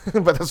moment,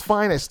 but that's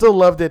fine. I still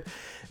loved it.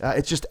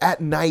 It's just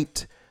at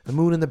night, the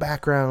moon in the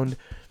background,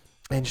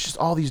 and it's just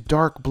all these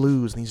dark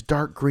blues and these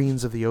dark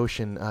greens of the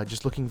ocean,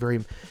 just looking very,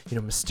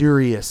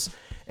 mysterious.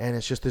 And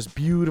it's just this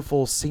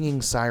beautiful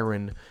singing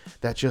siren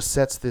that just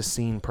sets this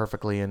scene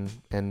perfectly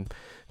and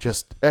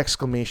just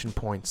exclamation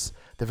points,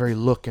 the very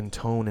look and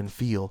tone and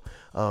feel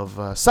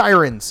of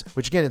Sirens,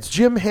 which again, it's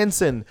Jim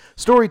Henson,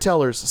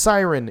 Storytellers,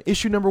 Siren,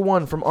 issue number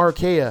 1 from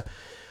Archaea.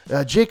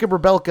 Jacob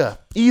Rebelka,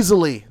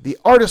 easily the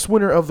artist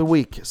winner of the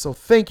week. So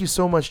thank you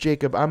so much,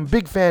 Jacob. I'm a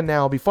big fan now.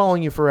 I'll be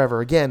following you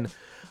forever. Again,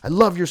 I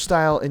love your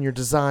style and your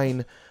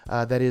design.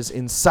 That is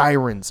in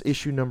Sirens,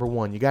 issue number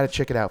 1. You got to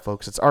check it out,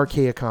 folks. It's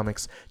Archaea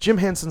Comics. Jim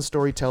Henson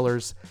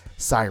Storytellers,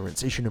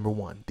 Sirens, issue number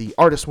 1. The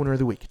artist winner of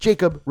the week,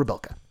 Jacob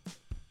Rebelka.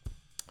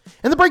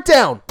 And the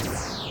breakdown.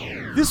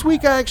 This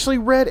week I actually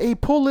read a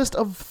pull list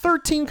of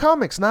 13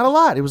 comics. Not a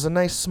lot. It was a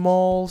nice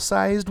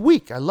small-sized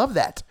week. I love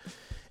that.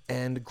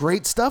 And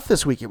great stuff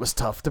this week. It was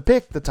tough to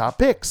pick the top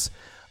picks.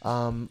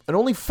 And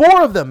only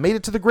 4 of them made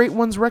it to the Great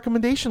Ones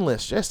recommendation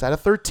list. Just out of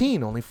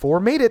 13, only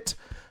 4 made it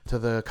to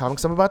the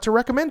comics I'm about to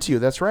recommend to you.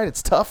 That's right.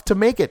 It's tough to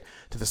make it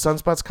to the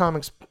Sunspots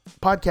Comics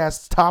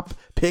podcast's top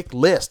pick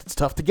list. It's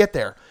tough to get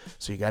there.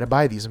 So you got to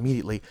buy these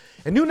immediately.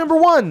 And new number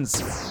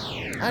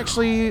 1s. I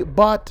actually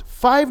bought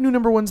 5 new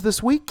number 1s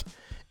this week,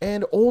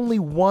 and only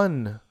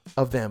 2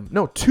 of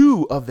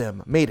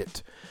them made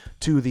it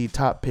to the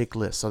top pick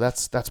list. So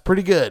that's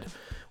pretty good.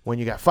 When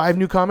you got 5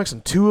 new comics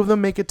and 2 of them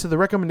make it to the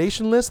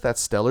recommendation list,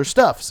 that's stellar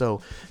stuff. So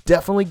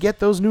definitely get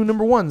those new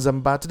number 1s I'm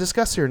about to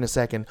discuss here in a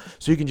second,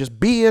 so you can just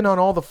be in on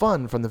all the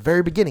fun from the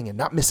very beginning and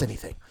not miss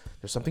anything.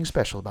 There's something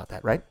special about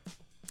that, right?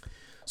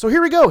 So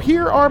here we go.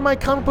 Here are my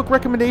comic book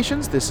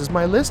recommendations. This is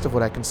my list of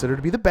what I consider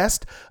to be the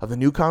best of the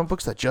new comic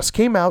books that just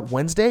came out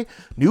Wednesday,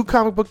 New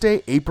Comic Book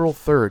Day, April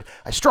 3rd.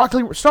 I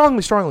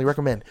strongly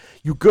recommend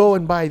you go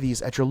and buy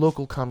these at your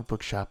local comic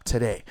book shop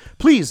today.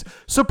 Please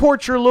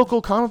support your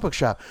local comic book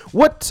shop.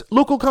 What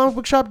local comic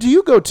book shop do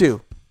you go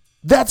to?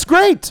 That's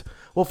great.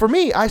 Well, for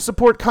me, I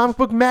support Comic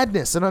Book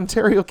Madness in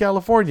Ontario,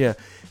 California.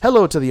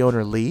 Hello to the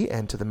owner, Lee,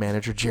 and to the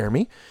manager,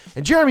 Jeremy.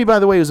 And Jeremy, by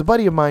the way, is a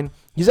buddy of mine.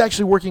 He's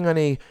actually working on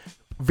a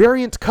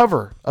variant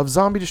cover of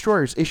Zombie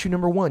Destroyers, issue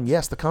number 1.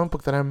 Yes, the comic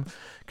book that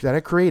I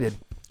created.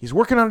 He's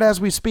working on it as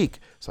we speak,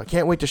 so I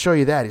can't wait to show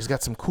you that. He's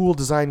got some cool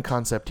design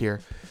concept here,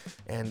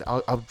 and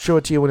I'll show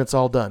it to you when it's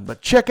all done.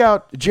 But check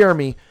out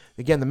Jeremy,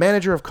 again, the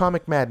manager of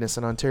Comic Madness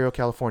in Ontario,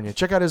 California.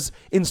 Check out his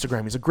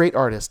Instagram. He's a great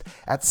artist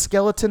at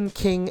Skeleton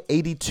King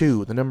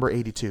 82, the number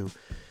 82.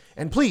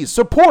 And please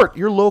support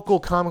your local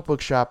comic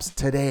book shops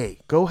today.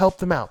 Go help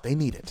them out. They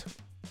need it.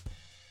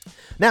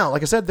 Now,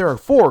 like I said, there are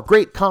 4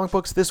 great comic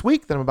books this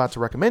week that I'm about to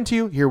recommend to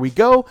you. Here we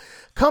go.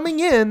 Coming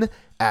in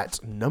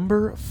at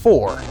number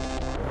 4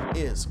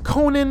 is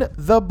Conan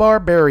the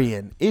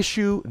Barbarian,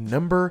 issue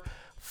number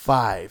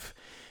 5.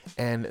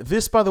 And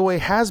this, by the way,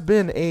 has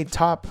been a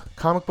top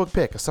comic book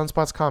pick, a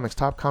Sunspots Comics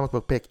top comic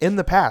book pick in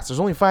the past. There's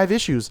only 5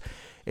 issues.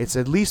 It's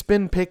at least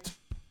been picked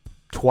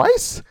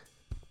twice?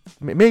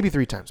 Maybe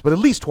 3 times, but at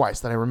least twice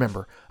that I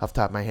remember off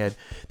the top of my head.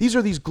 These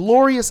are these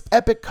glorious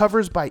epic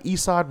covers by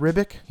Esad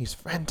Ribic. He's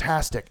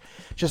fantastic.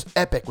 Just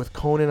epic with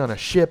Conan on a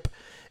ship,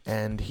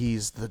 and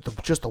he's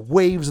just the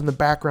waves in the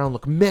background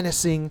look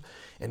menacing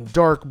and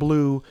dark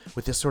blue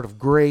with this sort of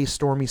gray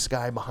stormy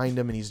sky behind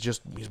him, and he's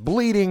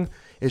bleeding.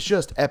 It's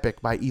just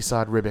epic by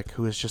Esad Ribic,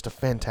 who is just a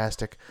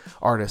fantastic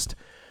artist.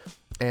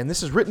 And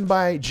this is written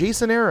by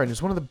Jason Aaron,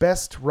 who's one of the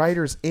best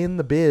writers in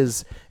the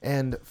biz,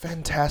 and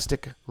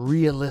fantastic,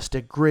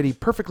 realistic, gritty,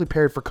 perfectly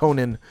paired for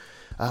Conan.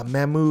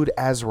 Mahmoud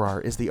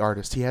Asrar is the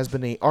artist. He has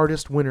been an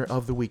artist winner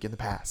of the week in the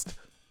past.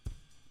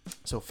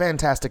 So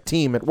fantastic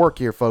team at work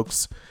here,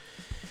 folks.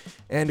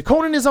 And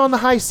Conan is on the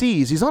high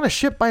seas. He's on a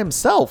ship by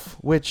himself,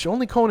 which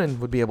only Conan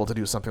would be able to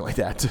do something like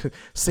that, to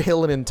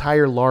sail an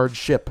entire large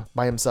ship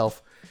by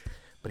himself.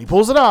 But he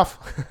pulls it off.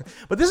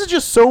 But this is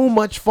just so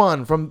much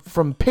fun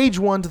from page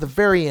 1 to the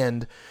very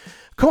end.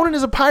 Conan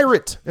is a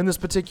pirate in this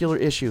particular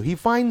issue. He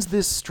finds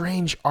this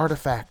strange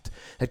artifact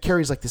that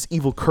carries like this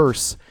evil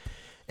curse.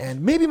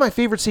 And maybe my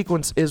favorite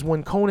sequence is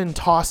when Conan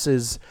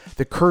tosses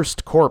the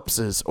cursed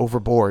corpses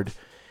overboard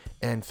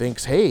and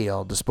thinks, hey,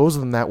 I'll dispose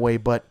of them that way.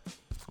 But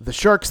the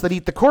sharks that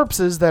eat the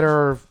corpses that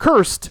are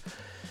cursed,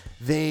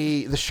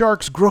 the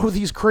sharks grow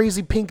these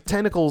crazy pink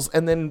tentacles,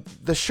 and then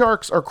the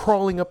sharks are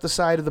crawling up the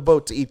side of the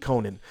boat to eat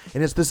Conan.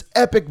 And it's this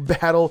epic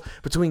battle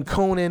between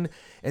Conan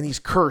and these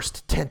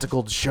cursed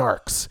tentacled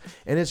sharks.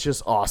 And it's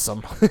just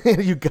awesome.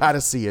 You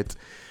gotta see it.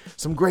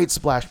 Some great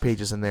splash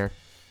pages in there.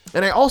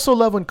 And I also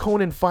love when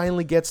Conan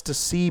finally gets to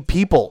see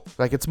people.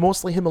 Like, it's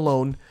mostly him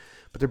alone,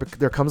 but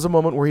there comes a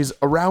moment where he's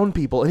around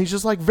people, and he's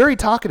just like very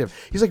talkative.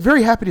 He's like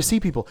very happy to see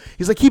people.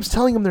 He's like keeps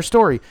telling them their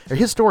story, or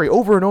his story,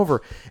 over and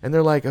over. And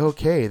they're like,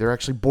 okay, they're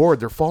actually bored.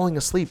 They're falling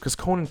asleep because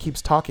Conan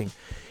keeps talking.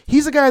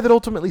 He's a guy that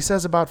ultimately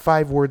says about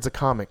 5 words a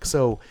comic.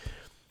 So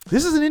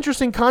this is an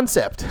interesting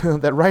concept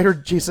that writer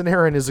Jason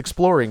Aaron is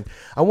exploring.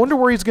 I wonder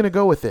where he's going to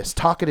go with this,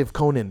 talkative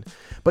Conan.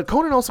 But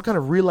Conan also kind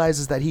of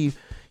realizes that he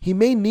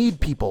may need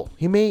people.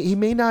 He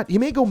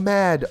may go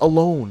mad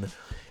alone.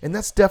 And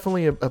that's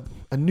definitely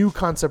a new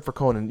concept for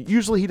Conan.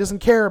 Usually he doesn't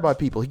care about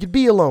people. He could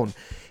be alone.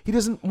 He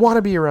doesn't want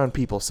to be around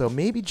people. So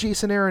maybe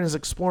Jason Aaron is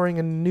exploring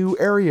a new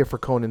area for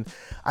Conan.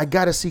 I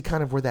got to see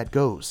kind of where that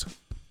goes.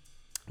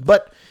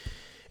 But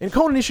in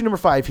Conan issue number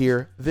 5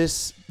 here,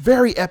 this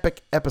very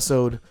epic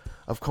episode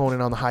of Conan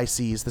on the high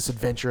seas, this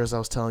adventure, as I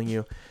was telling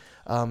you,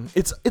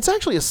 it's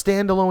actually a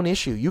standalone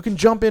issue. You can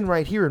jump in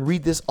right here and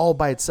read this all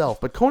by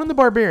itself. But Conan the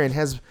Barbarian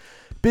has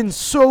been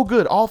so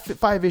good. All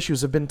 5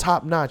 issues have been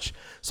top notch.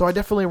 So I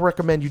definitely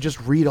recommend you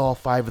just read all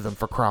 5 of them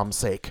for Crom's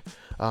sake.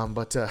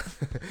 But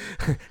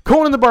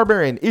Conan the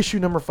Barbarian, issue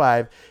number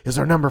 5, is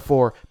our number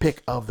 4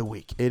 pick of the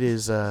week. It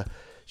is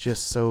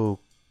just so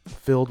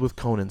filled with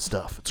Conan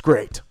stuff. It's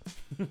great.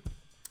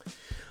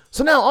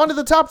 So now on to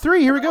the top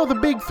 3. Here we go. The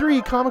big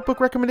 3 comic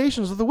book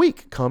recommendations of the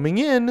week. Coming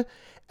in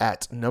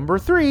at number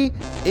 3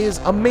 is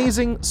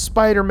Amazing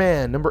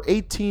Spider-Man, number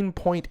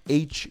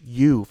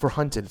 18.HU for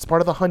Hunted. It's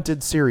part of the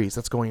Hunted series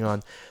that's going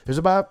on. There's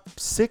about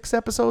 6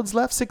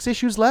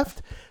 issues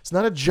left. It's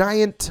not a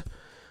giant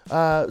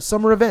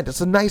summer event. It's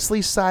a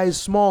nicely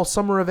sized, small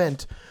summer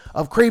event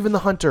of Kraven the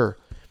Hunter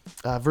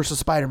versus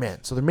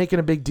Spider-Man. So they're making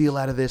a big deal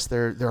out of this.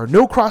 There are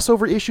no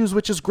crossover issues,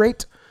 which is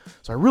great.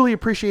 So I really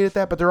appreciated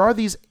that. But there are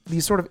these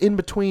sort of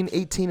in-between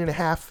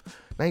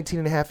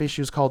 19.5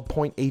 issues called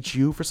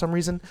 .HU for some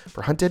reason,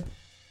 for Hunted,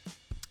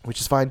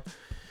 which is fine.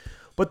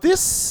 But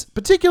this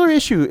particular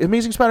issue,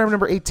 Amazing Spider-Man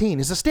number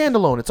 18, is a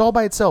standalone. It's all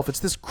by itself. It's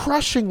this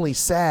crushingly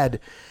sad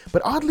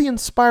but oddly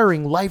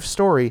inspiring life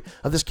story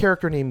of this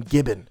character named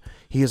Gibbon.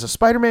 He is a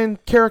Spider-Man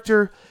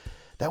character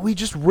that we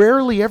just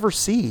rarely ever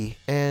see,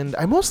 and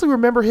I mostly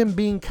remember him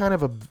being kind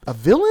of a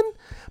villain,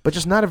 but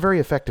just not a very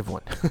effective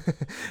one.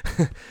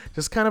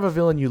 Just kind of a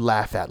villain you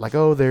laugh at, like,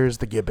 oh, there's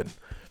the Gibbon.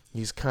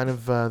 He's kind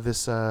of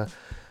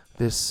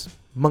this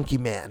monkey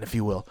man, if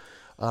you will.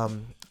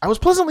 I was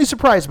pleasantly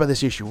surprised by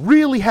this issue.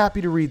 Really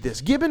happy to read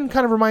this. Gibbon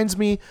kind of reminds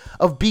me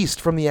of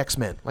Beast from the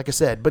X-Men, like I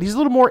said, but he's a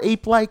little more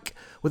ape-like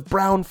with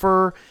brown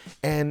fur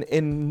and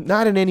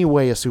not in any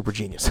way a super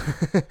genius.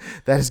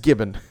 That is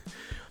Gibbon.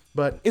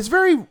 But it's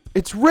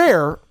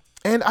rare,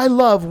 and I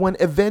love when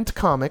event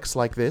comics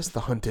like this,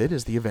 The Hunted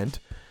is the event,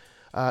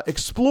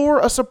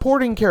 explore a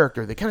supporting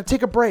character. They kind of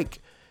take a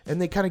break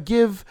and they kind of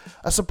give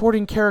a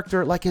supporting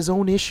character like his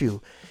own issue.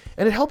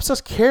 And it helps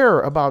us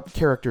care about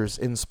characters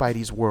in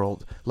Spidey's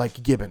world,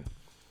 like Gibbon.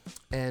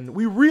 And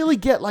we really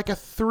get like a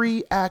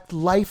 3-act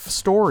life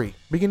story,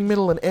 beginning,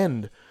 middle, and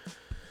end,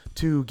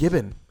 to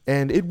Gibbon.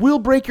 And it will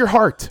break your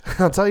heart.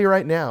 I'll tell you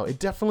right now. It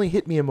definitely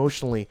hit me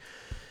emotionally.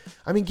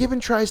 I mean, Gibbon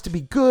tries to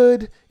be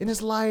good in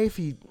his life.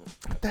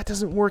 That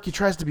doesn't work. He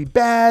tries to be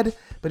bad,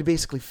 but he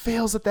basically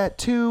fails at that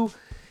too.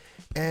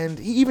 And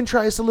he even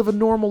tries to live a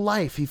normal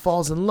life. He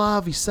falls in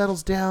love. He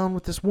settles down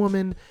with this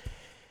woman.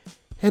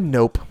 And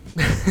nope.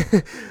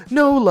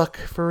 No luck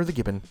for the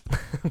Gibbon.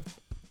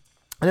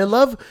 And I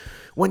love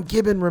when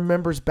Gibbon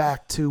remembers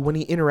back to when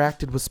he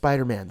interacted with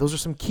Spider-Man. Those are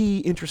some key,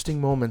 interesting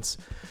moments.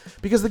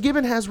 Because the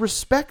Gibbon has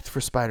respect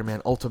for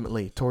Spider-Man,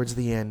 ultimately, towards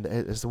the end,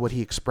 as to what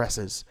he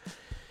expresses.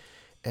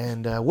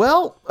 And,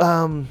 though,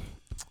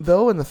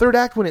 in the third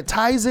act, when it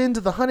ties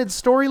into the Hunted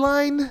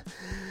storyline,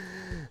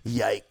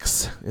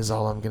 yikes, is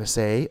all I'm going to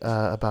say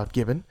about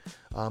Gibbon.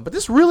 But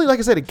this really, like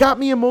I said, it got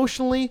me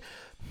emotionally.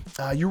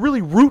 You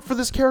really root for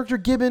this character,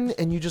 Gibbon,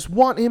 and you just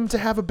want him to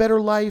have a better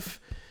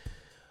life.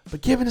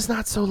 But Gibbon is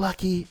not so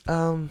lucky.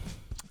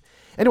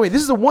 Anyway,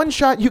 this is a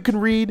one-shot you can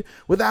read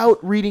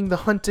without reading the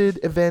Hunted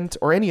event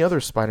or any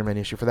other Spider-Man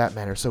issue for that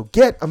matter. So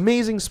get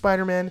Amazing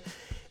Spider-Man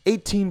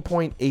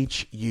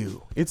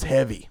 18.HU. It's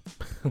heavy,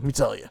 let me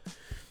tell you.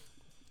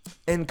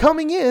 And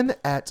coming in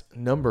at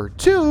number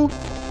 2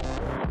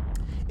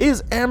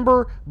 is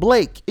Amber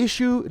Blake,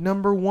 issue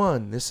number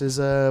 1. This is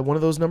one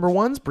of those number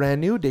 1s, brand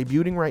new,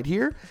 debuting right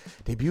here.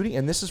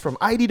 And this is from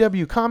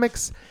IDW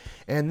Comics.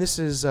 And this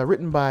is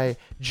written by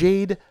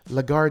Jade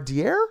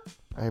Lagardiere.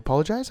 I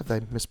apologize if I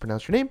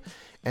mispronounced your name.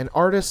 An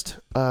artist,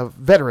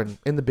 veteran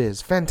in the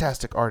biz.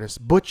 Fantastic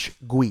artist, Butch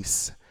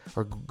Guice.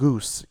 Or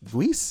Goose.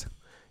 Guice?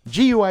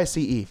 Guice.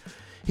 He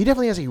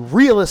definitely has a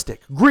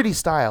realistic, gritty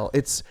style.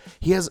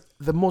 He has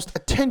the most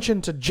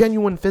attention to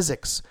genuine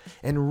physics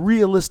and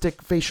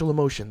realistic facial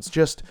emotions.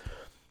 Just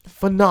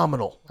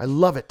phenomenal. I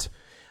love it.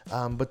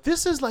 But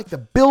this is like the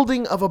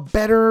building of a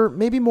better,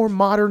 maybe more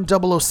modern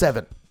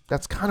 007.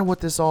 That's kind of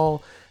what this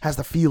all has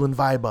the feel and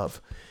vibe of.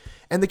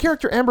 And the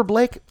character Amber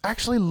Blake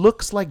actually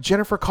looks like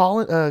Jennifer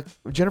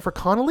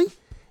Connelly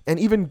and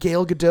even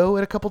Gal Gadot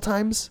at a couple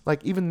times.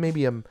 Like even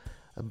maybe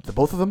the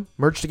both of them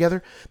merged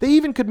together. They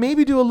even could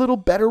maybe do a little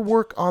better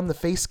work on the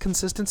face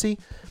consistency,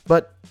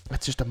 but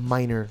that's just a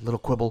minor little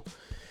quibble.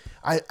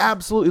 I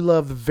absolutely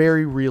love the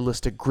very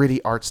realistic,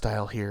 gritty art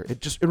style here.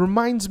 It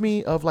reminds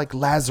me of like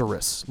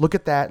Lazarus. Look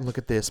at that and look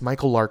at this.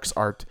 Michael Lark's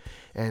art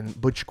and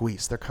Butch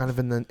Guice. They're kind of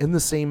in the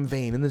same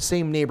vein, in the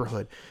same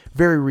neighborhood.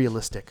 Very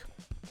realistic.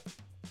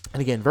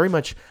 And again, very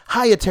much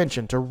high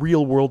attention to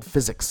real world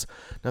physics.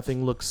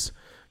 Nothing looks,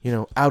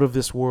 out of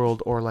this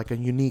world or like a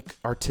unique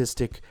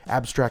artistic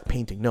abstract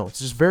painting. No, it's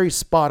just very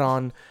spot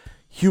on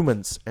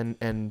humans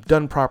and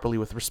done properly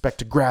with respect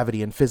to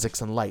gravity and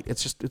physics and light.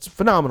 It's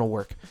phenomenal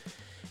work.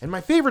 And my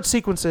favorite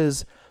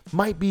sequences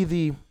might be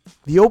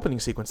the opening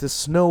sequence, this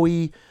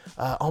snowy,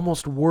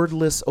 almost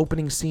wordless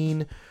opening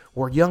scene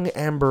where young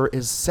Amber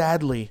is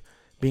sadly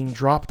being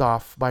dropped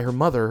off by her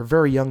mother, her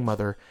very young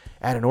mother,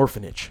 at an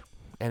orphanage.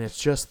 And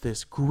it's just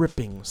this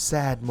gripping,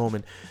 sad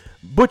moment.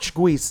 Butch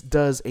Guice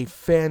does a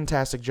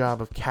fantastic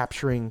job of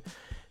capturing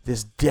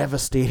this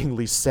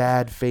devastatingly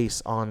sad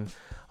face on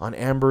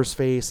Amber's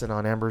face and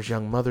on Amber's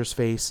young mother's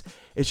face.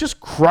 It's just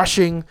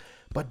crushing,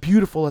 but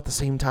beautiful at the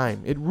same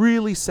time. It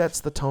really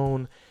sets the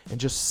tone and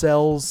just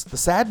sells the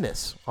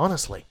sadness,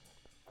 honestly.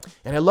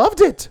 And I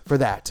loved it for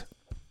that.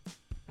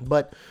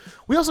 But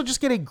we also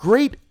just get a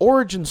great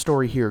origin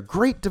story here.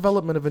 Great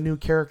development of a new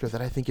character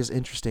that I think is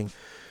interesting.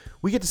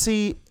 We get to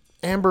see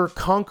Amber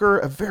conquer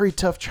a very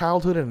tough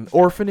childhood in an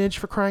orphanage,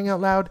 for crying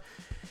out loud.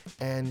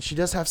 And she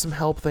does have some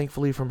help,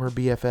 thankfully, from her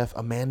BFF,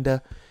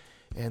 Amanda.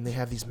 And they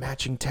have these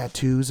matching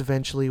tattoos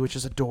eventually, which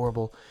is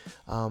adorable.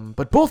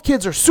 But both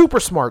kids are super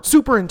smart,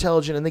 super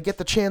intelligent, and they get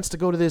the chance to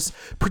go to this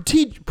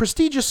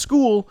prestigious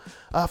school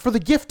for the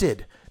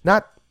gifted.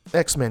 Not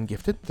X-Men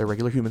gifted, they're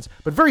regular humans,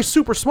 but very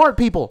super smart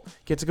people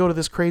get to go to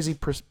this crazy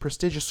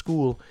prestigious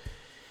school.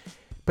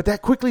 But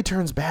that quickly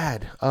turns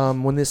bad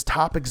when this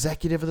top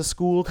executive of the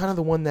school, kind of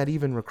the one that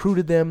even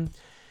recruited them,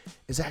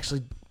 is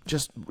actually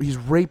he's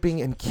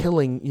raping and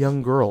killing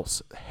young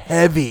girls.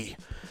 Heavy.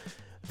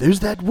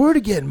 There's that word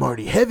again,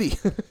 Marty. Heavy.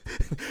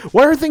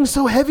 Why are things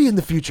so heavy in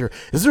the future?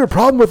 Is there a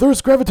problem with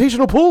Earth's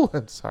gravitational pull?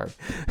 I'm sorry.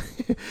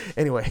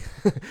 Anyway,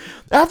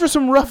 after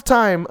some rough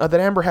time that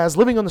Amber has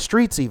living on the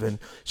streets even,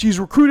 she's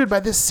recruited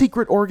by this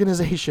secret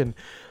organization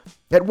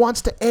that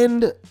wants to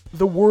end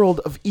the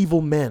world of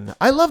evil men.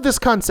 I love this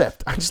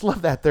concept. I just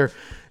love that.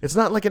 It's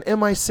not like an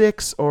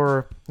MI6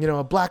 or,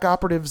 a black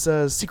operative's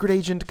secret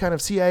agent kind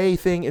of CIA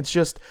thing. It's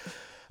just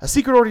a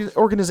secret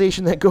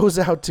organization that goes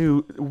out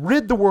to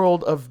rid the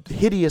world of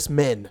hideous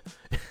men.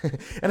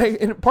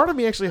 and part of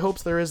me actually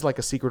hopes there is like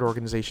a secret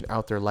organization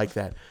out there like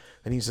that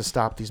needs to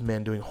stop these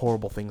men doing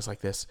horrible things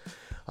like this.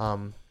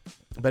 But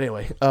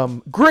anyway,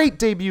 great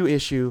debut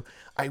issue.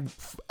 I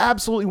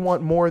absolutely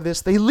want more of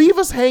this. They leave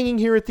us hanging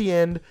here at the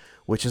end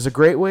which is a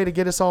great way to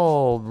get us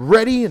all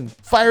ready and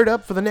fired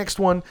up for the next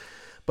one.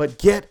 But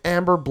get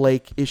Amber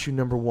Blake, issue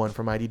number 1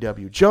 from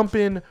IDW. Jump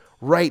in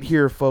right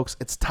here, folks.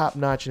 It's top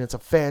notch, and it's a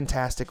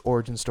fantastic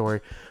origin story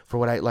for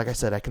what like I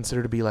said, I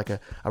consider to be like a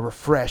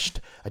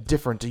refreshed, a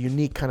different, a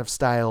unique kind of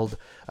styled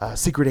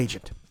secret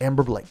agent,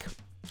 Amber Blake.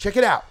 Check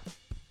it out.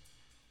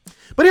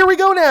 But here we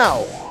go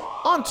now.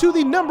 On to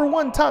the number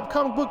 1 top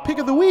comic book pick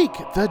of the week,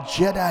 the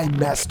Jedi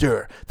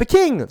Master, the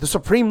King, the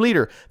Supreme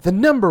Leader. The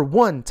number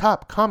 1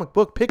 top comic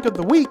book pick of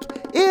the week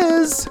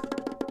is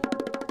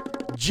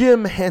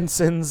Jim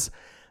Henson's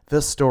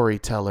The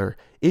Storyteller,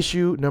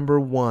 issue number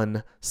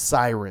 1,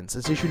 Sirens.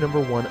 It's issue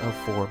number 1 of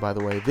 4, by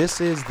the way.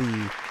 This is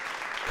the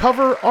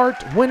cover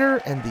art winner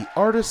and the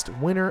artist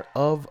winner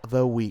of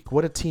the week.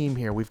 What a team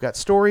here. We've got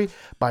story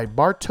by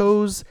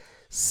Bartosz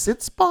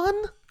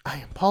Sitzbon. I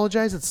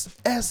apologize. It's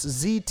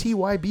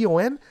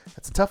Sztybon.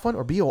 That's a tough one.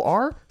 Or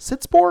Bor?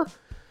 Sitzbor?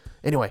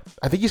 Anyway,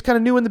 I think he's kind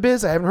of new in the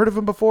biz. I haven't heard of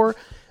him before.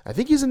 I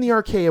think he's in the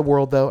Archaea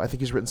world, though. I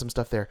think he's written some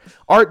stuff there.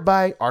 Art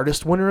by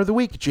Artist Winner of the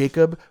Week,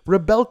 Jacob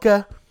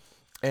Rebelka.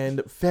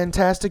 And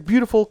fantastic,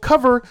 beautiful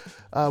cover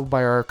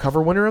by our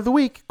cover winner of the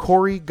week,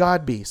 Corey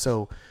Godby.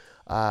 So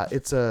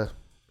it's a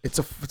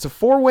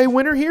 4-way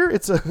winner here.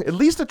 It's at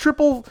least a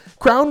triple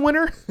crown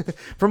winner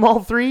from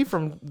all 3,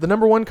 from the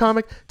number 1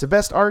 comic to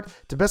best art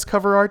to best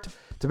cover art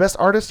to best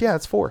artist. Yeah,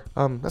 it's 4.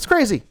 That's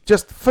crazy.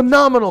 Just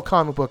phenomenal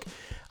comic book.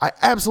 I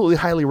absolutely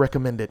highly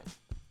recommend it.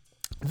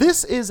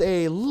 This is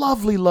a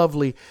lovely,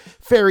 lovely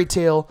fairy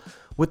tale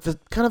with the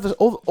kind of the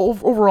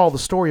overall the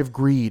story of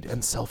greed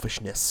and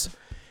selfishness.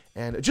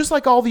 And just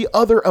like all the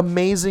other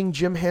amazing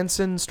Jim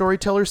Henson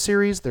storyteller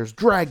series, there's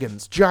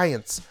dragons,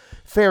 giants,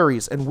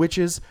 fairies, and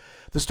witches.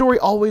 The story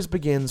always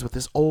begins with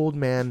this old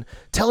man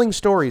telling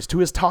stories to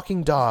his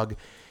talking dog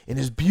in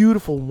his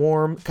beautiful,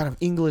 warm, kind of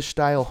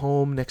English-style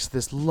home next to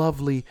this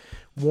lovely,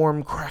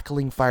 warm,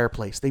 crackling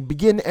fireplace. They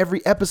begin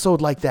every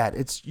episode like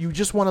that. You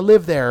just want to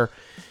live there.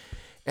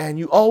 And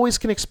you always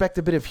can expect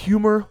a bit of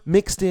humor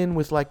mixed in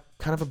with like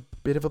kind of a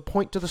bit of a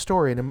point to the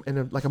story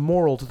and like a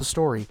moral to the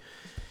story.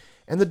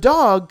 And the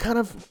dog kind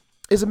of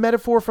is a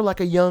metaphor for like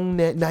a young,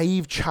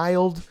 naive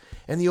child.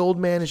 And the old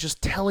man is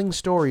just telling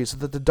stories so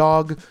that the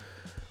dog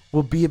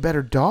will be a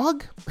better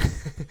dog,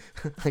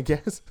 I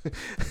guess.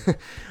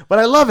 But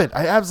I love it.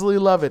 I absolutely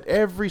love it.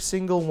 Every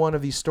single one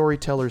of these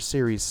storyteller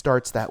series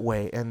starts that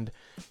way. And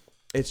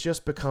it's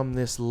just become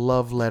this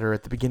love letter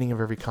at the beginning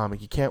of every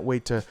comic. You can't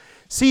wait to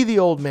see the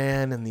old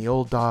man and the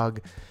old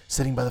dog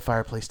sitting by the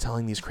fireplace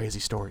telling these crazy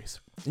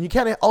stories. And you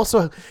can't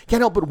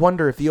help but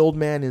wonder if the old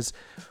man is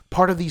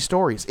part of these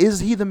stories.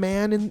 Is he the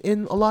man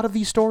in a lot of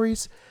these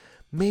stories?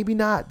 Maybe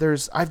not.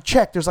 I've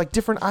checked. There's like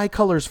different eye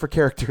colors for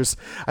characters.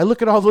 I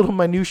look at all the little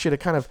minutiae to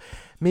kind of,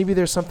 maybe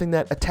there's something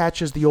that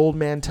attaches the old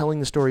man telling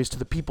the stories to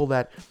the people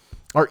that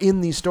are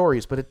in these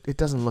stories, but it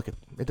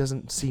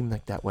doesn't seem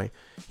like that way.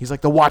 He's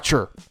like the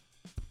watcher.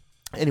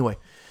 Anyway,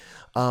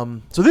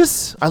 so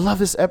I love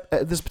this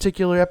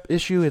particular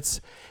issue.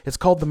 It's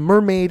called The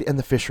Mermaid and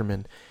the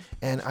Fisherman,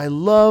 and I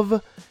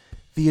love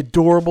the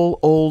adorable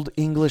old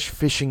English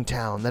fishing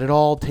town that it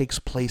all takes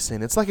place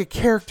in. It's like a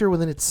character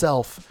within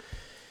itself.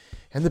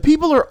 And the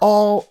people are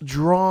all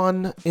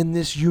drawn in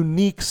this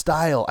unique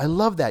style. I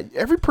love that.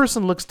 Every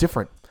person looks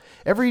different.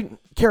 Every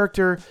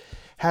character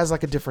has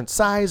like a different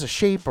size, a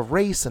shape, a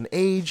race, an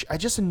age. I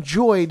just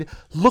enjoyed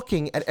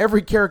looking at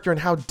every character and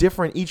how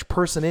different each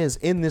person is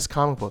in this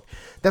comic book.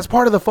 That's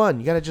part of the fun.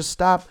 You got to just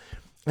stop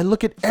and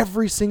look at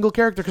every single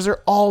character because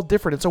they're all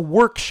different. It's a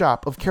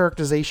workshop of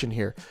characterization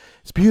here.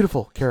 It's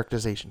beautiful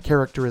characterization.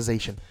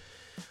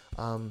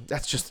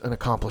 That's just an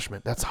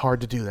accomplishment. That's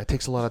hard to do. That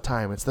takes a lot of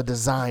time. It's the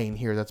design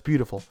here that's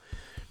beautiful.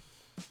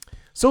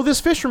 So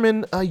this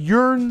fisherman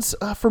yearns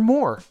for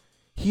more.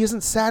 He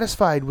isn't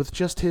satisfied with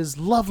just his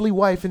lovely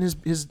wife and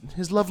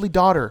his lovely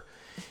daughter.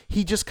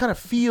 He just kind of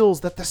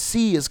feels that the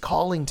sea is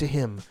calling to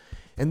him.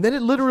 And then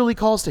it literally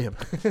calls to him.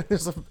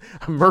 There's a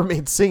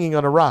mermaid singing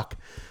on a rock.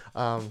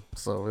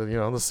 So,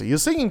 the sea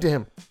is singing to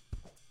him.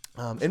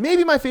 And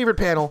maybe my favorite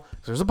panel,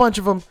 there's a bunch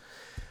of them,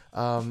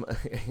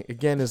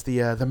 again, is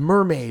the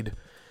mermaid.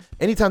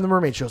 Anytime the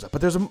mermaid shows up.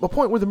 But there's a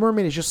point where the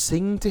mermaid is just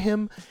singing to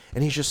him,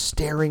 and he's just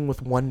staring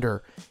with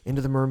wonder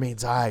into the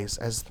mermaid's eyes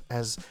as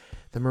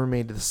the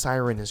mermaid, the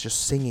siren, is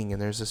just singing.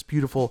 And there's this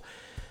beautiful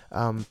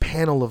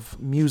panel of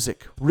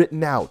music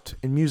written out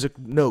in music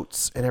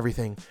notes and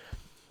everything.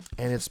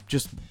 And it's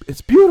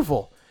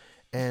beautiful.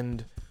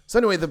 And so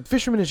anyway, the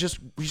fisherman he's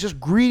just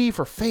greedy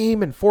for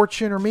fame and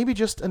fortune, or maybe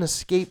just an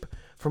escape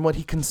from what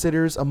he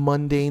considers a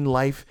mundane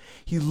life.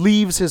 He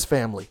leaves his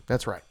family.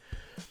 That's right.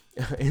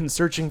 In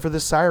searching for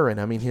the siren.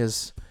 I mean,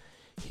 he's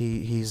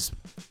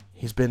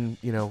been,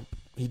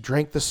 he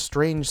drank the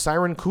strange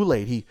siren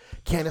Kool-Aid. He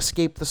can't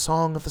escape the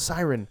song of the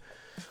siren.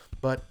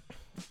 But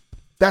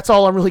that's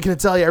all I'm really going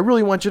to tell you. I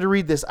really want you to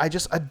read this. I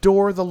just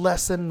adore the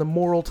lesson, the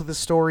moral to this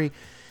story,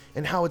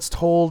 and how it's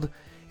told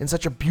in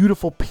such a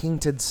beautiful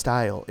painted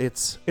style.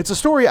 It's a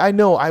story I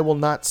know I will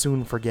not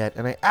soon forget,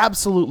 and I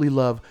absolutely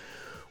love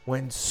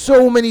when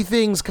so many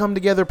things come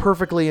together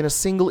perfectly in a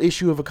single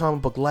issue of a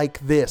comic book like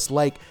this,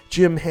 like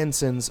Jim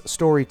Henson's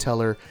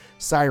Storyteller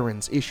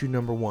Sirens, issue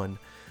number 1.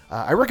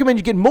 I recommend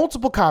you get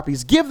multiple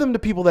copies, give them to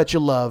people that you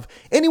love.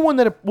 Anyone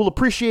that will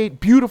appreciate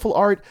beautiful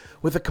art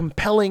with a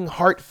compelling,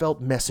 heartfelt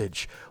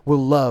message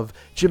will love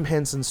Jim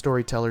Henson's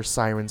Storyteller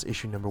Sirens,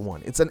 issue number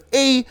 1. It's an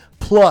A+.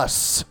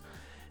 And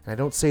I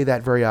don't say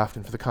that very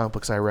often for the comic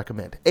books I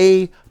recommend.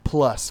 A+,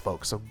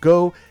 folks. So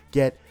go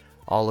get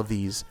all of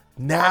these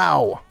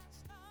now.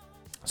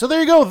 So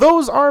there you go.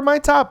 Those are my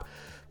top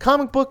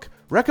comic book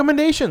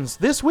recommendations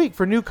this week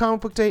for New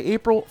Comic Book Day,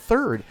 April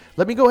 3rd.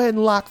 Let me go ahead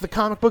and lock the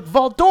comic book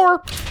vault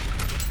door.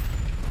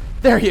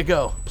 There you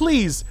go.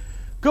 Please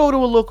go to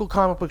a local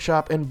comic book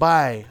shop and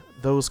buy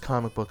those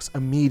comic books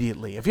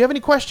immediately. If you have any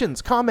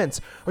questions,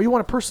 comments, or you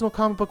want a personal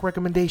comic book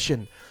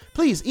recommendation,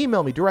 please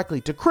email me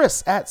directly to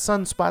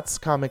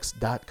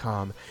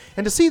chris@sunspotscomics.com.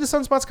 And to see the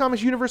Sunspots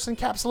Comics universe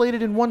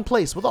encapsulated in one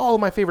place with all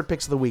of my favorite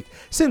picks of the week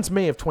since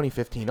May of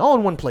 2015, all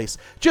in one place,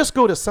 just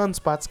go to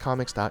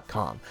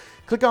sunspotscomics.com.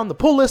 Click on the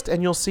pull list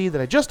and you'll see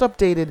that I just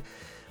updated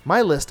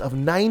my list of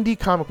 90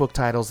 comic book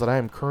titles that I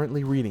am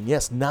currently reading.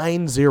 Yes,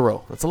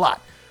 90. That's a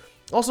lot.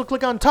 Also,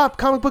 click on Top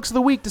Comic Books of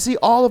the Week to see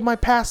all of my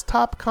past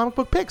top comic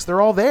book picks.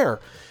 They're all there.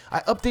 I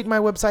update my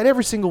website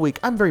every single week.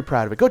 I'm very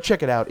proud of it. Go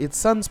check it out. It's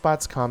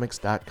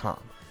sunspotscomics.com.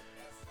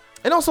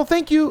 And also,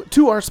 thank you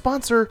to our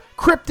sponsor,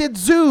 Cryptid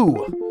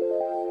Zoo.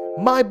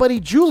 My buddy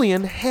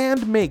Julian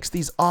hand makes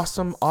these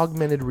awesome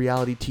augmented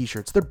reality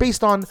t-shirts. They're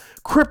based on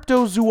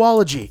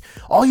cryptozoology.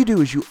 All you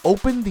do is you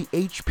open the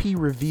HP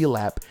Reveal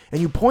app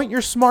and you point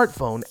your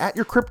smartphone at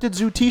your Cryptid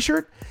Zoo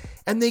t-shirt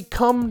and they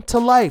come to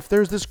life.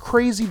 There's this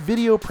crazy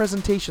video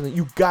presentation that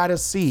you gotta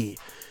see.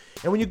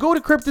 And when you go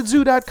to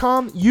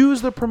cryptidzoo.com,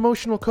 use the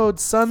promotional code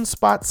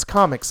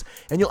SUNSPOTSCOMICS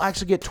and you'll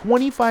actually get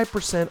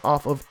 25%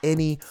 off of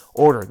any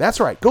order. That's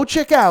right. Go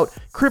check out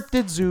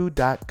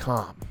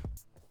cryptidzoo.com.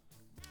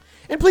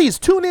 And please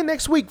tune in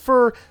next week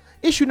for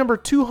issue number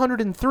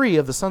 203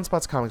 of the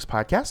Sunspots Comics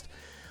podcast.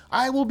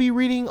 I will be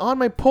reading on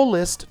my pull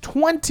list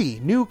 20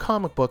 new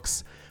comic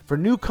books for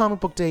New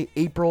Comic Book Day,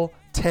 April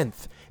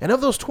 10th. And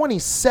of those 20,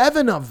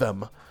 7 of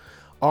them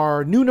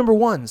are new number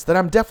 1s that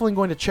I'm definitely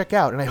going to check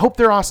out. And I hope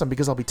they're awesome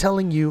because I'll be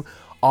telling you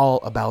all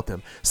about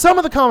them. Some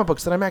of the comic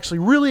books that I'm actually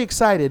really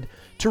excited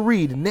to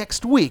read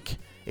next week,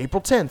 April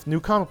 10th,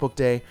 New Comic Book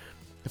Day.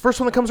 The first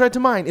one that comes right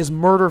to mind is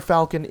Murder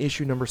Falcon,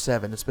 issue number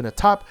 7. It's been a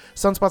top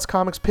Sunspots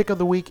Comics pick of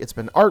the week. It's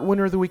been art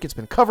winner of the week. It's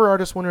been cover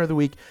artist winner of the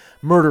week.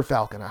 Murder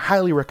Falcon. I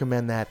highly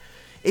recommend that.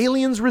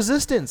 Aliens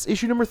Resistance,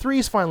 issue number 3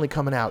 is finally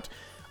coming out.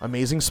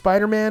 Amazing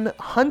Spider-Man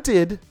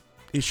Hunted,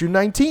 issue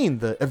 19,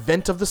 the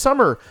event of the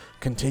summer,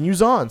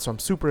 continues on. So I'm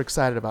super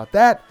excited about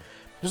that.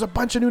 There's a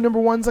bunch of new number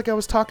 1s like I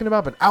was talking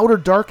about, but Outer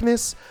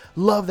Darkness,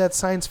 love that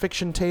science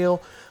fiction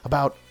tale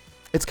about,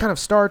 it's kind of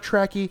Star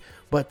Trek-y,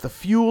 but the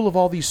fuel of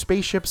all these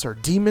spaceships are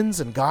demons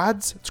and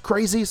gods. It's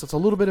crazy, so it's a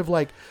little bit of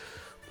like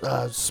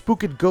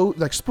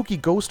spooky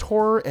ghost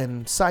horror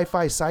and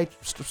sci-fi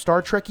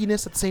Star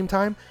Trek-iness at the same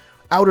time.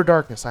 Outer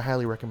Darkness, I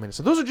highly recommend it.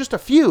 So those are just a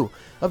few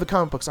of the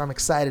comic books I'm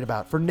excited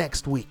about for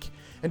next week.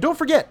 And don't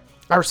forget,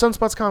 our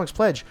Sunspots Comics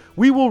pledge.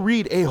 We will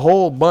read a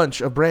whole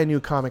bunch of brand new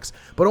comics,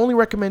 but only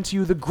recommend to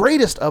you the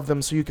greatest of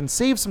them so you can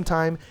save some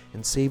time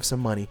and save some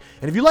money.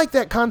 And if you like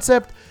that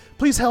concept,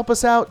 please help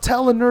us out.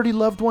 Tell a nerdy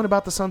loved one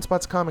about the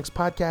Sunspots Comics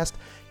podcast.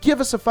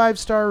 Give us a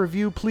 5-star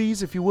review,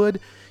 please, if you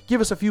would.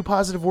 Give us a few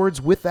positive words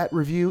with that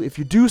review. If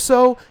you do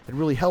so, it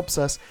really helps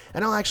us.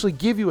 And I'll actually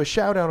give you a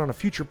shout out on a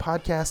future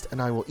podcast,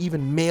 and I will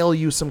even mail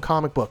you some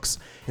comic books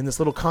in this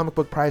little comic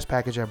book prize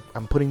package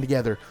I'm putting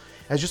together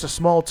as just a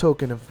small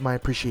token of my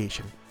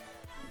appreciation.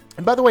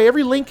 And by the way,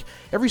 every link,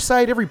 every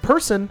site, every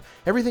person,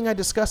 everything I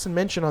discuss and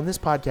mention on this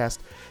podcast,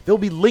 there'll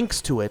be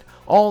links to it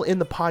all in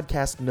the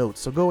podcast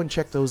notes. So go and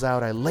check those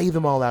out. I lay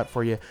them all out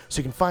for you so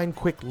you can find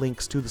quick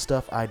links to the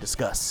stuff I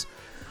discuss.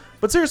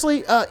 But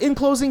seriously, in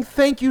closing,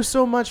 thank you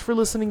so much for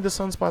listening to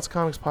Sunspots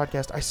Comics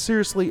podcast. I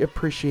seriously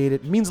appreciate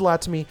it. It means a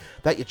lot to me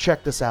that you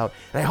checked this out.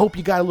 And I hope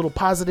you got a little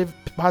positive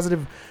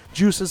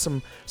juices,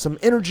 some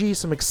energy,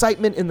 some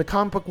excitement in the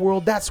comic book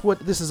world. That's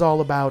what this is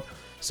all about.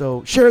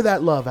 So share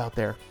that love out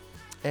there.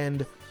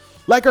 And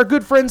like our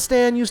good friend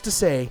Stan used to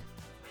say,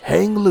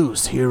 hang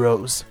loose,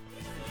 heroes.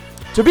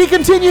 To be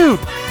continued.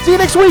 See you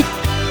next week.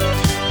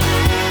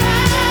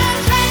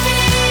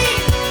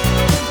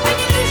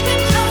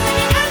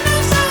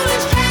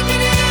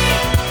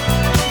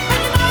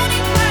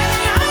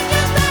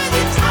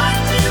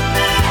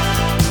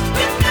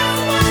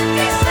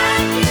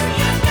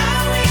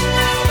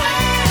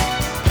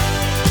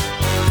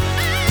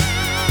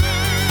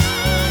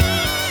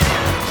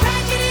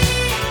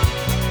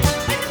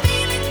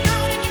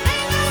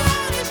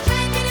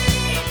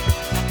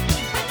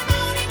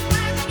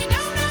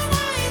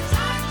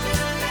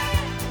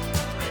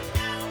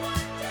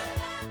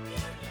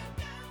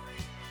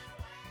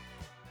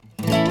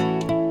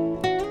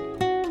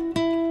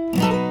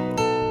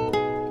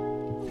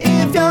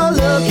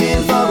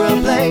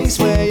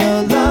 Where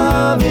your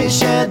love is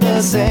shared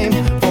the same,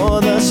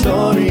 for the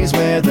stories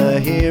where the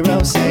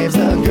hero saves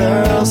the girl.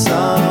 girl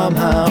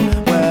somehow.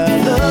 Well,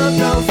 look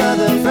no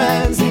further,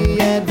 friends, the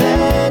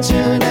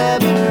adventure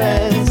never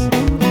ends.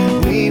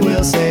 We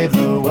will save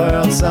the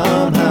world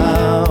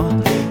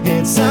somehow.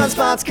 It's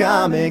Sunspots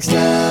Comics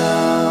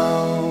Town.